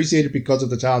underappreciated because of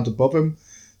the talent above him.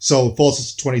 So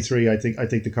falls to 23. I think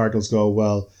the Cardinals go,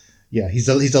 well, yeah, he's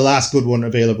the last good one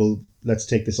available. Let's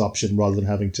take this option rather than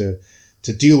having to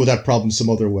to deal with that problem some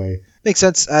other way. Makes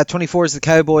sense. 24 is the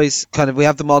Cowboys. Kind of, we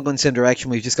have them all going the same direction.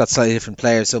 We've just got slightly different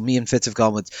players. So me and Fitz have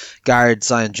gone with guard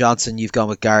Zion Johnson. You've gone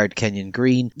with guard Kenyon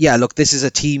Green. Yeah, look, this is a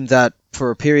team that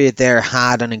for a period there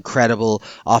had an incredible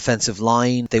offensive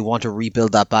line. They want to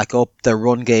rebuild that back up. Their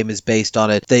run game is based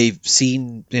on it. They've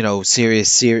seen,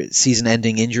 serious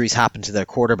season-ending injuries happen to their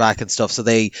quarterback and stuff. So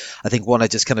they, I think, want to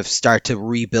just kind of start to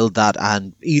rebuild that.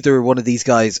 And either one of these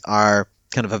guys are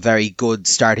kind of a very good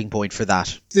starting point for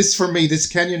that. This, for me, this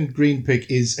Kenyon Green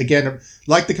pick is, again,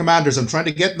 like the Commanders, I'm trying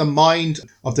to get in the mind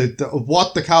of of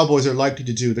what the Cowboys are likely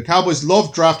to do. The Cowboys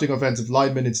love drafting offensive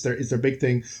linemen. It's their big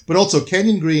thing. But also,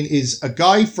 Kenyon Green is a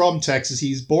guy from Texas.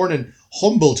 He's born in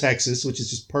Humble, Texas, which is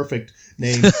just perfect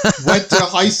name. Went to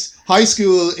high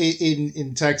school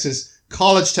in Texas.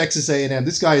 College, Texas A&M.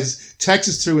 This guy is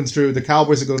Texas through and through. The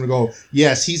Cowboys are going to go,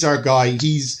 yes, he's our guy.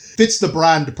 Fits the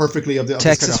brand perfectly of this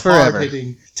kind of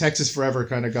hard-hitting Texas forever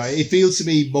kind of guy. It feels to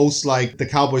me most like the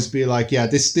Cowboys be like, yeah,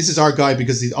 this is our guy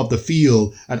because of the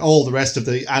feel, and all the rest of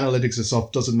the analytics and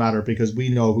stuff doesn't matter because we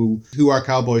know who are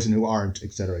Cowboys and who aren't,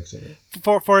 etc., etc.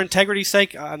 For integrity's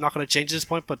sake, I'm not going to change this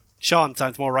point, but Sean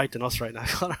sounds more right than us right now.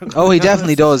 Oh, he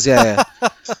definitely does, yeah.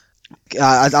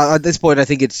 At this point, I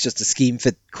think it's just a scheme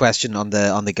fit question on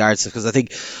the guards, because I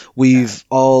think we've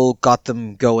all got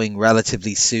them going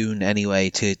relatively soon anyway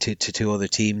to two other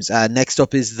teams. Next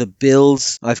up is the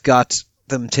Bills. I've got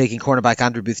them taking cornerback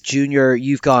Andrew Booth Jr.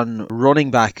 You've gone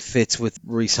running back Fitz with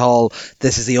Breece Hall.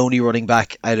 This is the only running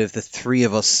back out of the three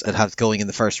of us that have going in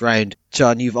the first round.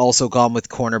 John, you've also gone with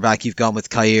cornerback. You've gone with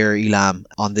Kaiir Elam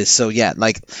on this. So yeah,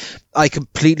 I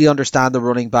completely understand the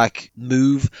running back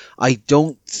move. I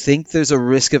don't think there's a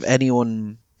risk of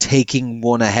anyone taking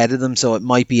one ahead of them, so it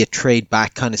might be a trade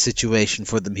back kind of situation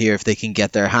for them here if they can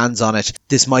get their hands on it.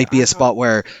 This might be a spot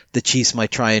where the Chiefs might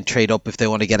try and trade up if they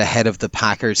want to get ahead of the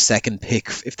Packers' second pick,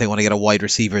 if they want to get a wide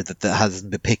receiver that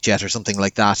hasn't been picked yet or something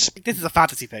like that. This is a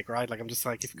fantasy pick, right? Like, I'm just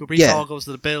like, if Breece Hall goes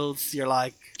to the Bills, you're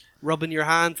like rubbing your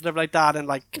hands and everything like that, and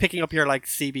like picking up your like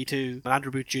CB2.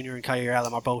 Andrew Booth Jr. and Kaiir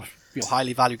Elam are both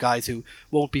highly valued guys who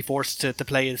won't be forced to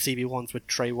play in CB1s with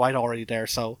Trey White already there.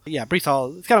 So yeah, Breece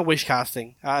Hall, it's kind of wish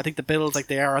casting. I think the Bills, like,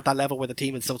 they are at that level where the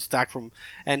team is so stacked from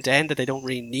end to end that they don't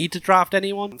really need to draft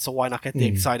anyone. So why not get the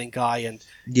exciting guy and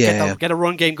get a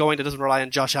run game going that doesn't rely on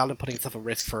Josh Allen putting himself at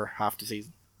risk for half the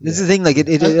season. This is the thing, like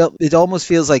it almost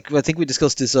feels like, I think we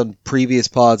discussed this on previous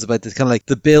pods about this kind of like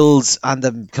the Bills and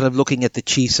them kind of looking at the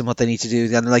Chiefs and what they need to do,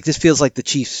 and like this feels like the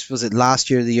Chiefs, was it last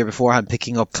year or the year beforehand,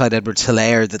 picking up Clyde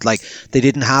Edwards-Helaire, that like they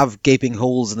didn't have gaping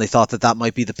holes and they thought that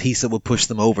might be the piece that would push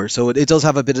them over. So it does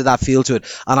have a bit of that feel to it,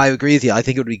 and I agree with you. I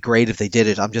think it would be great if they did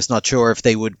it. I'm just not sure if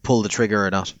they would pull the trigger or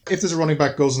not. If there's a running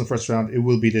back goes in the first round, it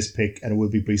will be this pick and it will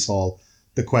be Breece Hall.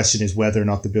 The question is whether or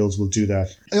not the Bills will do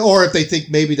that. Or if they think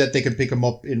maybe that they can pick him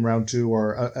up in round 2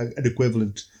 or an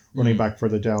equivalent running back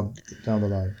further down the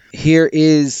line. Here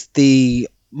is the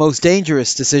most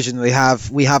dangerous decision we have.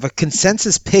 We have a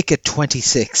consensus pick at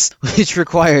 26, which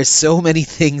requires so many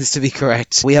things to be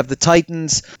correct. We have the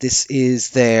Titans. This is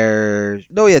their...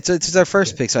 No, yeah, it's their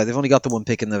first pick. Sorry, they've only got the one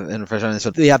pick in the first round.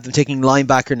 So we have them taking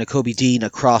linebacker Nakobe Dean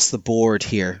across the board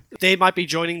here. They might be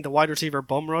joining the wide receiver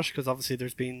bum rush, because obviously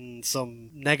there's been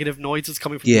some negative noises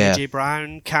coming from the A.J.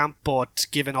 Brown camp, but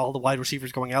given all the wide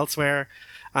receivers going elsewhere,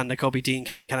 and Nakobe Dean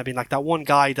kind of being like that one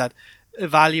guy that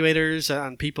evaluators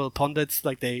and pundits,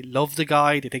 like, they love the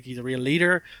guy, they think he's a real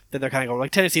leader, then they're kind of going,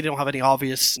 like, Tennessee, they don't have any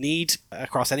obvious need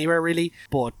across anywhere really,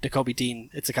 but Nakobe Dean,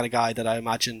 it's the kind of guy that I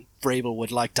imagine Vrabel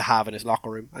would like to have in his locker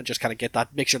room and just kind of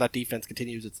make sure that defense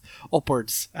continues its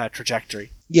upwards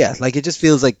trajectory. Yeah, like, it just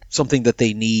feels like something that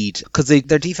they need, because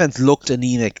their defense looked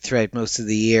anemic throughout most of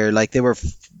the year. Like, they were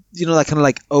that kind of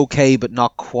like okay but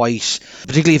not quite,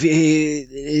 particularly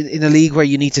if in a league where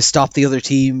you need to stop the other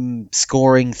team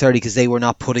scoring 30 because they were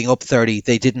not putting up 30.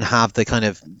 They didn't have the kind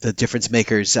of the difference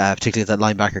makers, particularly at that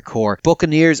linebacker core.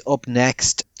 Buccaneers up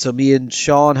next. So me and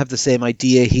Sean have the same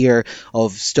idea here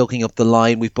of stoking up the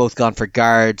line. We've both gone for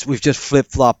guards. We've just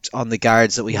flip-flopped on the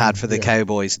guards that we had for the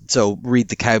Cowboys. So read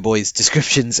the Cowboys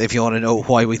descriptions if you want to know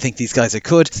why we think these guys are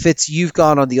good. Fitz, you've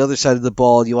gone on the other side of the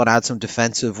ball. You want to add some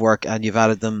defensive work, and you've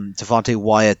added them Devontae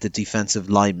Wyatt, the defensive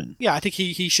lineman. Yeah, I think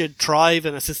he should thrive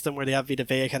in a system where they have Vita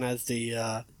Vea kind of as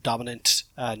the dominant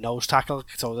nose tackle,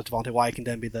 so that Devontae Wyatt can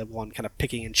then be the one kind of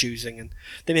picking and choosing, and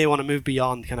they may want to move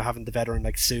beyond kind of having the veteran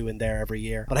like Sue in there every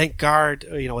year. But I think guard,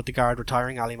 with the guard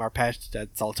retiring, Ali Marpet,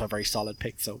 that's also a very solid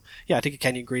pick. So yeah, I think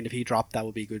Kenyon Green, if he dropped, that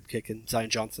would be a good kick, and Zion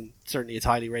Johnson certainly is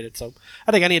highly rated. So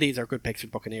I think any of these are good picks for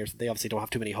the Buccaneers. They obviously don't have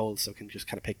too many holes, so can just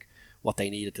kind of pick what they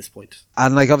need at this point.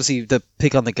 And like obviously the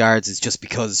pick on the guards is just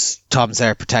because Tom's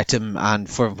there to protect him, and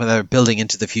for when they're building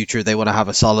into the future, they want to have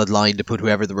a solid line to put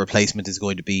whoever the replacement is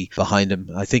going to be behind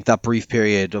him. I think that brief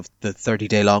period of the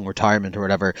 30-day long retirement or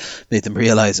whatever made them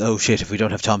realize, oh shit, if we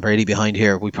don't have Tom Brady behind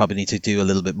here, we probably need to do a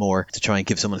little bit more to try and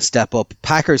give someone a step up.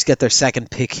 Packers get their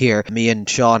second pick here. Me and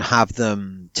Sean have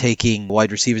them taking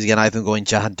wide receivers again. I have them going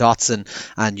Jahan Dotson,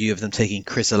 and you have them taking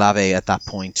Chris Olave at that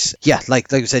point. Yeah,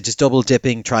 like I said, just double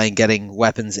dipping, trying getting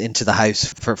weapons into the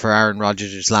house for Aaron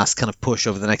Rodgers' last kind of push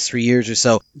over the next 3 years or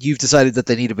so. You've decided that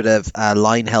they need a bit of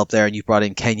line help there, and you brought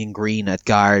in Kenyon Green at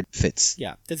guard. Fitz.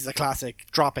 Yeah, this is a classic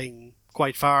dropping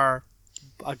quite far.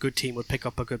 A good team would pick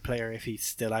up a good player if he's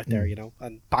still out there,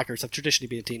 and Packers have traditionally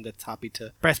been a team that's happy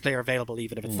to best player available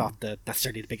even if it's not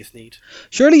necessarily the biggest need.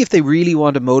 Surely if they really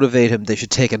want to motivate him, they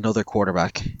should take another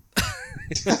quarterback.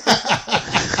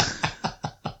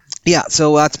 Yeah,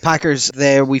 so that's Packers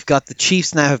there. We've got the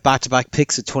Chiefs now have back-to-back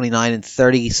picks at 29 and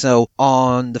 30. So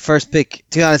on the first pick,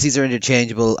 to be honest, these are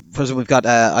interchangeable. First, we've got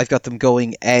I've got them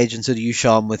going edge, and so do you,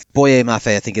 Sean, with Boye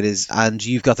Mafe, I think it is, and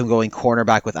you've got them going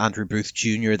cornerback with Andrew Booth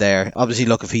Jr. there. Obviously,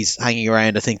 look, if he's hanging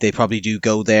around, I think they probably do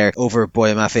go there over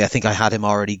Boye Mafe. I think I had him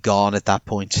already gone at that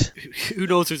point. Who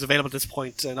knows who's available at this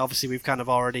point? And obviously, we've kind of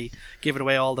already given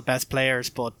away all the best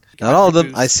players, but not all of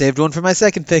them. I saved one for my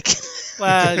second pick.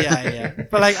 Well, yeah.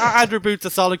 But like Andrew Booth's a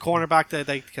solid cornerback.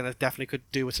 They kind of definitely could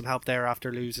do with some help there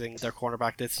after losing their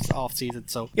cornerback this off season.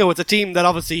 So it's a team that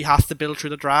obviously has to build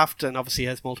through the draft and obviously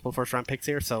has multiple first round picks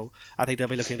here. So I think they'll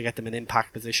be looking to get them in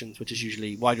impact positions, which is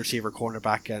usually wide receiver,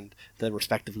 cornerback, and the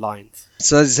respective lines.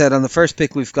 So as I said, on the first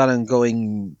pick we've got them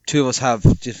going. Two of us have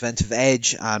defensive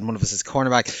edge, and one of us is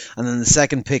cornerback. And then the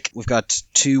second pick we've got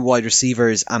two wide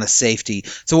receivers and a safety.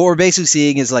 So what we're basically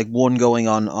seeing is like one going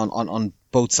on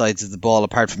both sides of the ball,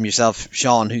 apart from yourself,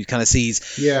 Sean, who kind of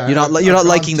sees you're not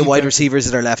liking the wide receivers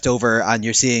that are left over, and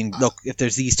you're seeing, look, if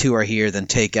there's these two are here, then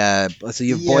take so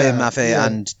you have Boye Mafe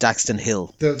and Daxton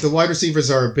Hill. The wide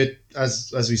receivers are a bit,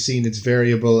 as we've seen, it's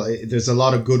variable. There's a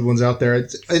lot of good ones out there.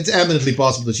 It's eminently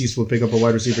possible the Chiefs will pick up a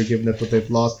wide receiver given that what they've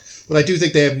lost, but I do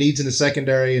think they have needs in the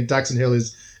secondary, and Daxton Hill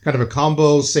is kind of a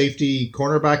combo safety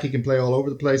cornerback. He can play all over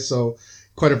the place, so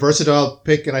quite a versatile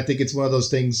pick, and I think it's one of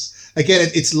those things. Again,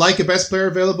 it's like a best player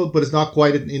available, but it's not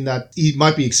quite in that he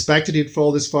might be expected he'd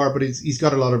fall this far, but he's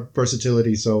got a lot of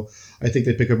versatility, so I think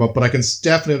they pick him up. But I can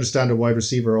definitely understand a wide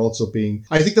receiver also being.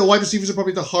 I think the wide receivers are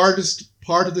probably the hardest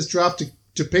part of this draft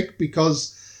to pick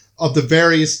because of the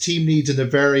various team needs and the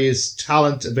various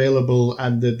talent available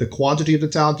and the quantity of the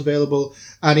talent available.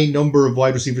 Any number of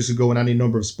wide receivers could go in any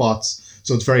number of spots.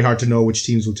 So it's very hard to know which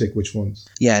teams will take which ones.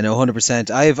 Yeah, no,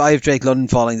 100%. I have Drake London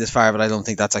falling this far, but I don't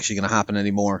think that's actually going to happen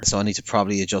anymore. So I need to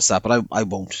probably adjust that, but I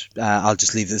won't. I'll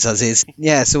just leave this as is.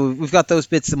 Yeah, so we've got those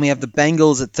bits. Then we have the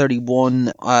Bengals at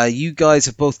 31. You guys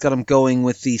have both got them going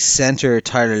with the center,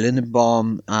 Tyler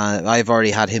Lindenbaum. I've already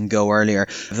had him go earlier.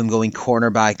 I have them going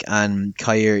cornerback and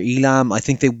Khair Elam. I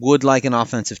think they would like an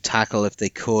offensive tackle if they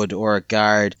could, or a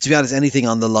guard. To be honest, anything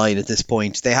on the line at this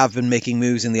point. They have been making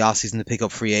moves in the offseason to pick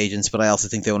up free agents, but I also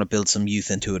think they want to build some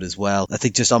youth into it as well. I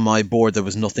think just on my board there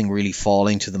was nothing really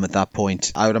falling to them at that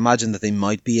point. I would imagine that they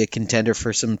might be a contender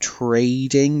for some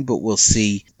trading, but we'll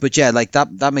see. But yeah, like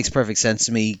that makes perfect sense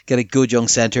to me. Get a good young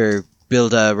center,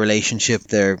 build a relationship,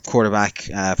 their quarterback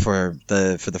for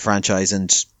the franchise,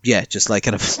 and yeah, just like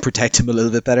kind of protect him a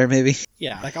little bit better maybe.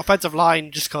 Yeah, like offensive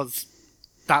line, just because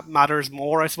that matters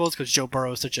more, I suppose, because Joe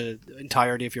Burrow is such an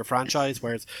entirety of your franchise.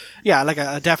 Whereas, yeah, like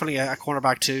definitely a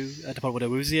cornerback too, to put with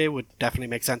Awuzie would definitely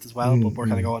make sense as well. But we're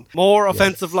kind of going more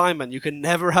offensive linemen. You can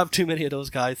never have too many of those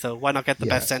guys, so why not get the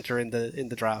best center in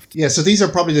the draft? Yeah, so these are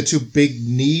probably the two big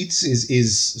needs: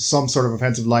 is some sort of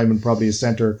offensive lineman, probably a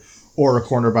center or a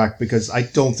cornerback, because I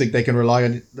don't think they can rely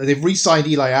on. They've re-signed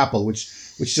Eli Apple, which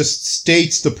just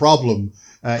states the problem.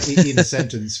 In a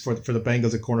sentence for the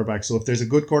Bengals at cornerback. So if there's a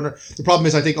good corner, the problem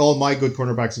is I think all my good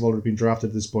cornerbacks have already been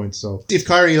drafted at this point. So if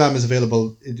Khair Elam is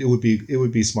available, it would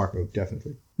be a smart move,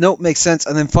 definitely. No, makes sense.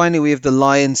 And then finally we have the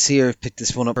Lions here. I've picked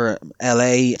this one up for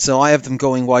LA. So I have them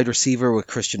going wide receiver with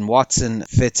Christian Watson.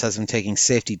 Fitz has them taking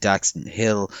safety Daxton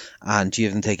Hill, and you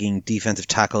have them taking defensive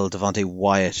tackle Devontae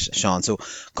Wyatt, Sean. So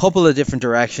a couple of different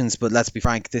directions, but let's be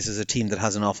frank, this is a team that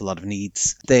has an awful lot of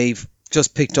needs. They've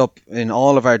just picked up in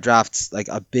all of our drafts like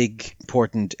a big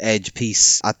important edge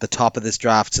piece at the top of this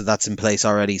draft, so that's in place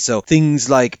already. So things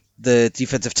like the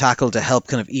defensive tackle to help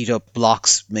kind of eat up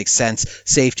blocks makes sense.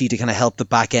 Safety to kind of help the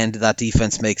back end of that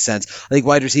defense makes sense. I think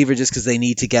wide receiver just because they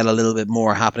need to get a little bit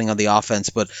more happening on the offense,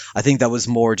 but I think that was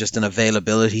more just an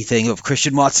availability thing of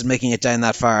Christian Watson making it down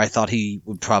that far. I thought he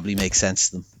would probably make sense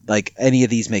to them. Like, any of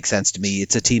these make sense to me.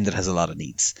 It's a team that has a lot of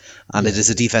needs, and it is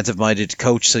a defensive-minded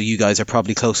coach, so you guys are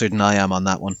probably closer than I am on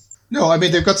that one. No, I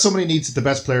mean, they've got so many needs that the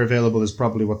best player available is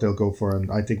probably what they'll go for, and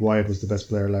I think Wyatt was the best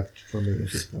player left for me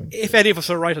at this point. If any of us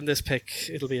are right on this pick,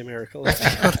 it'll be a miracle.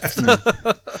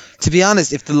 To be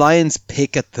honest, if the Lions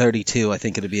pick at 32, I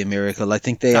think it'll be a miracle. I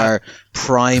think they are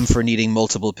prime for needing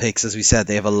multiple picks. As we said,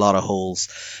 they have a lot of holes.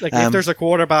 Like, if there's a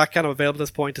quarterback kind of available at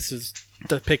this point, this is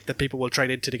the pick that people will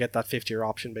trade into to get that 5th-year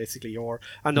option, basically, or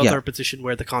another position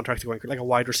where the contracts are going, like a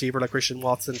wide receiver like Christian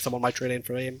Watson, someone might trade in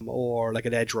for him, or like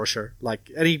an edge rusher.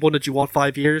 Like, anyone that you want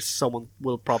 5 years, someone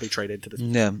will probably trade into this.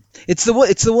 Yeah, it's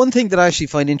the one thing that I actually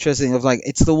find interesting.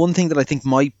 It's the one thing that I think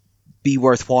might be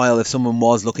worthwhile if someone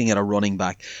was looking at a running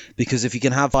back, because if you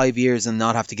can have 5 years and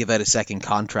not have to give out a second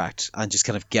contract and just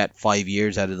kind of get 5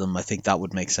 years out of them, I think that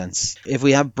would make sense. If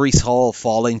we have Breece Hall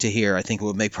falling to here, I think it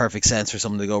would make perfect sense for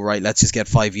someone to go, right, let's just get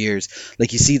 5 years.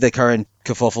 Like, you see the current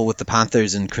kerfuffle with the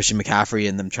Panthers and Christian McCaffrey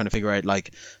and them trying to figure out,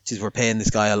 like, geez, we're paying this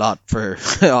guy a lot for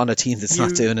on a team that's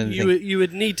not doing anything. You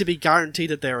would need to be guaranteed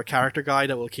that they're a character guy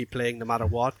that will keep playing no matter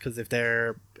what, because if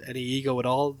they're any ego at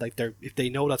all, like, if they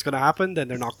know that's going to happen, then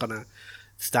they're not going to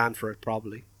stand for it,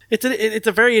 probably. It's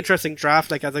a very interesting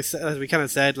draft. Like, as we kind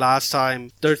of said last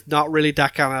time, there's not really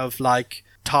that kind of like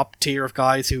top tier of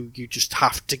guys who you just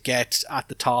have to get at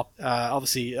the top.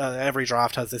 Obviously, every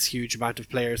draft has this huge amount of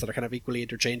players that are kind of equally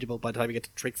interchangeable by the time you get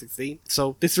to trick 16.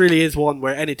 So this really is one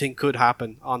where anything could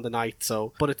happen on the night.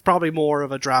 So, but it's probably more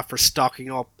of a draft for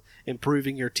stocking up,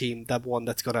 improving your team, than one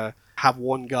that's going to have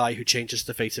one guy who changes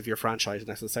the face of your franchise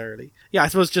necessarily. Yeah, I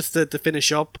suppose just to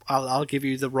finish up, I'll give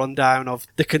you the rundown of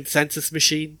the consensus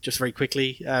machine just very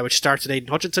quickly, which starts at Aiden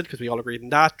Hutchinson, because we all agreed on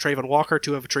that. Trayvon Walker,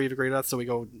 2 of 3 have agreed on that, so we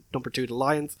go number 2 to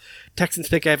Lions. Texans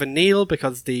pick Evan Neal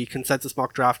because the consensus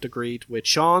mock draft agreed with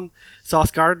Sean.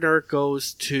 Sauce Gardner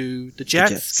goes to the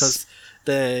Jets because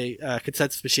the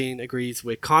consensus machine agrees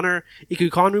with Connor.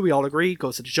 Iku Konru, we all agree,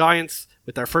 goes to the Giants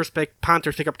with their first pick.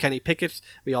 Panthers pick up Kenny Pickett.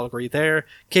 We all agree there.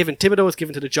 Kayvon Thibodeau is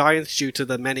given to the Giants due to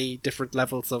the many different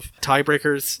levels of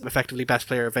tiebreakers. Effectively best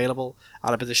player available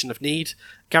at a position of need.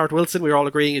 Garrett Wilson, we're all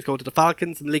agreeing he's going to the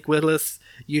Falcons. Malik Willis,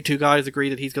 you two guys agree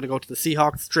that he's going to go to the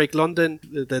Seahawks. Drake London,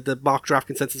 the mock draft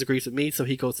consensus agrees with me, so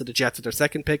he goes to the Jets at their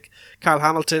second pick. Kyle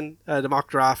Hamilton, the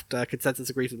mock draft consensus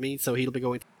agrees with me, so he'll be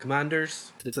going to the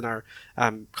Commanders. It's in our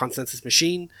consensus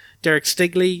machine. Derek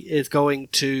Stigley is going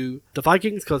to the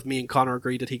Vikings because me and Connor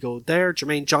agreed that he go there.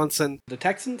 Jermaine Johnson, the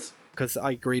Texans, because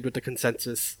I agreed with the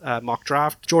consensus mock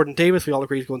draft. Jordan Davis, we all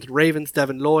agree is going to the Ravens.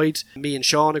 Devin Lloyd, me and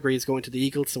Sean agree is going to the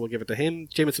Eagles, so we'll give it to him.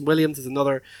 Jameson Williams is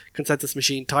another consensus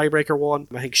machine tiebreaker one.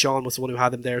 I think Sean was the one who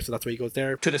had him there, so that's why he goes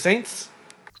there. To the Saints,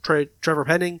 Trevor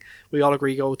Penning, we all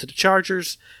agree go to the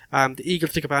Chargers. The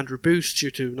Eagles pick up Andrew Booth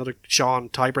due to another Sean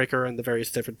tiebreaker and the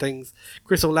various different things.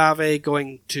 Chris Olave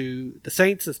going to the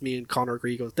Saints, as me and Connor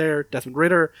agree goes there. Desmond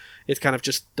Ridder is kind of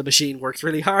just the machine works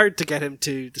really hard to get him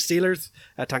to the Steelers,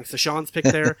 thanks to Sean's pick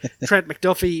there. Trent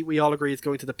McDuffie, we all agree is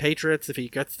going to the Patriots if he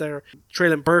gets there.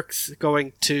 Traylon Burks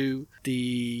going to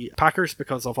the Packers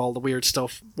because of all the weird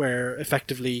stuff where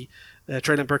effectively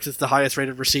Traylon Burks is the highest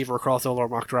rated receiver across all our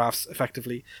mock drafts,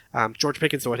 effectively. George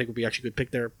Pickens, so I think would be actually a good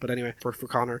pick there. But anyway, for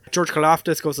Connor. George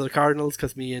Karlaftis goes to the Cardinals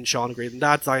because me and Sean agreed on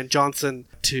that. Zion Johnson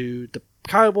to the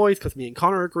Cowboys because me and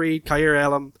Connor agreed. Kyer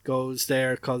Elam goes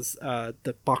there because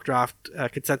the mock draft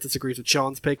consensus agrees with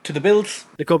Sean's pick. To the Bills.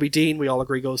 Nakobe Dean, we all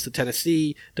agree, goes to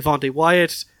Tennessee. Devontae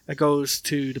Wyatt goes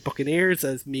to the Buccaneers,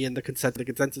 as me and the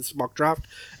consensus mock draft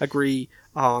agree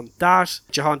on that.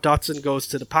 Jahan Dotson goes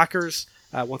to the Packers.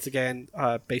 Once again,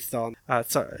 based on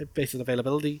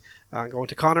availability. Going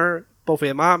to Connor,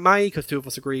 Bofe Mai, because 2 of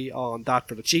us agree on that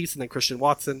for the Chiefs, and then Christian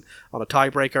Watson on a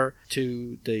tiebreaker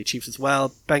to the Chiefs as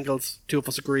well. Bengals, 2 of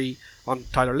us agree on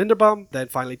Tyler Linderbaum. Then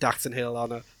finally Daxton Hill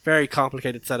on a very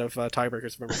complicated set of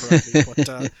tiebreakers, if I remember correctly.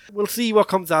 But we'll see what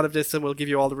comes out of this, and we'll give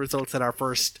you all the results in our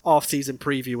first off-season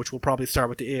preview, which will probably start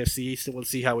with the AFC East, and we'll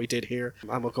see how we did here.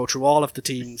 And we'll go through all of the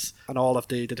teams and all of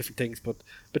the different things. But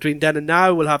between then and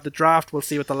now, we'll have the draft. We'll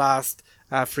see what the last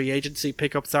free agency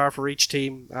pickups are for each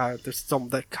team. There's some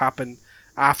that happen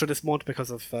after this month because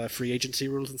of free agency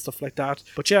rules and stuff like that.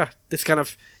 But yeah, this kind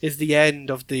of is the end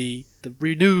of the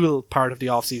renewal part of the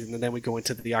off-season, and then we go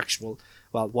into the actual,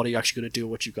 well, what are you actually going to do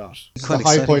with what you got? It's the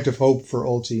high point of hope for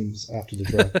all teams after the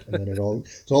draft, and then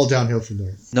it's all downhill from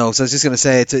there. No, so I was just going to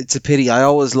say, it's a pity. I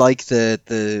always like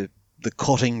the the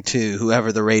cutting to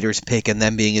whoever the Raiders pick and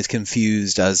then being as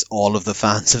confused as all of the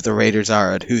fans of the Raiders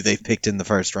are at who they've picked in the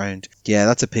first round. Yeah,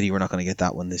 that's a pity we're not going to get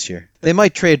that one this year. They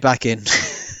might trade back in.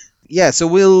 Yeah, so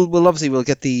we'll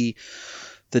get the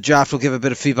draft. We'll give a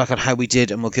bit of feedback on how we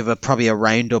did, and we'll give probably a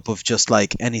roundup of just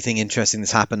like anything interesting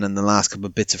that's happened in the last couple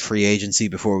of bits of free agency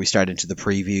before we start into the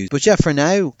previews. But yeah, for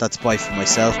now, that's bye from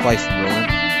myself, bye from Rowan,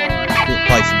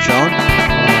 bye from Sean.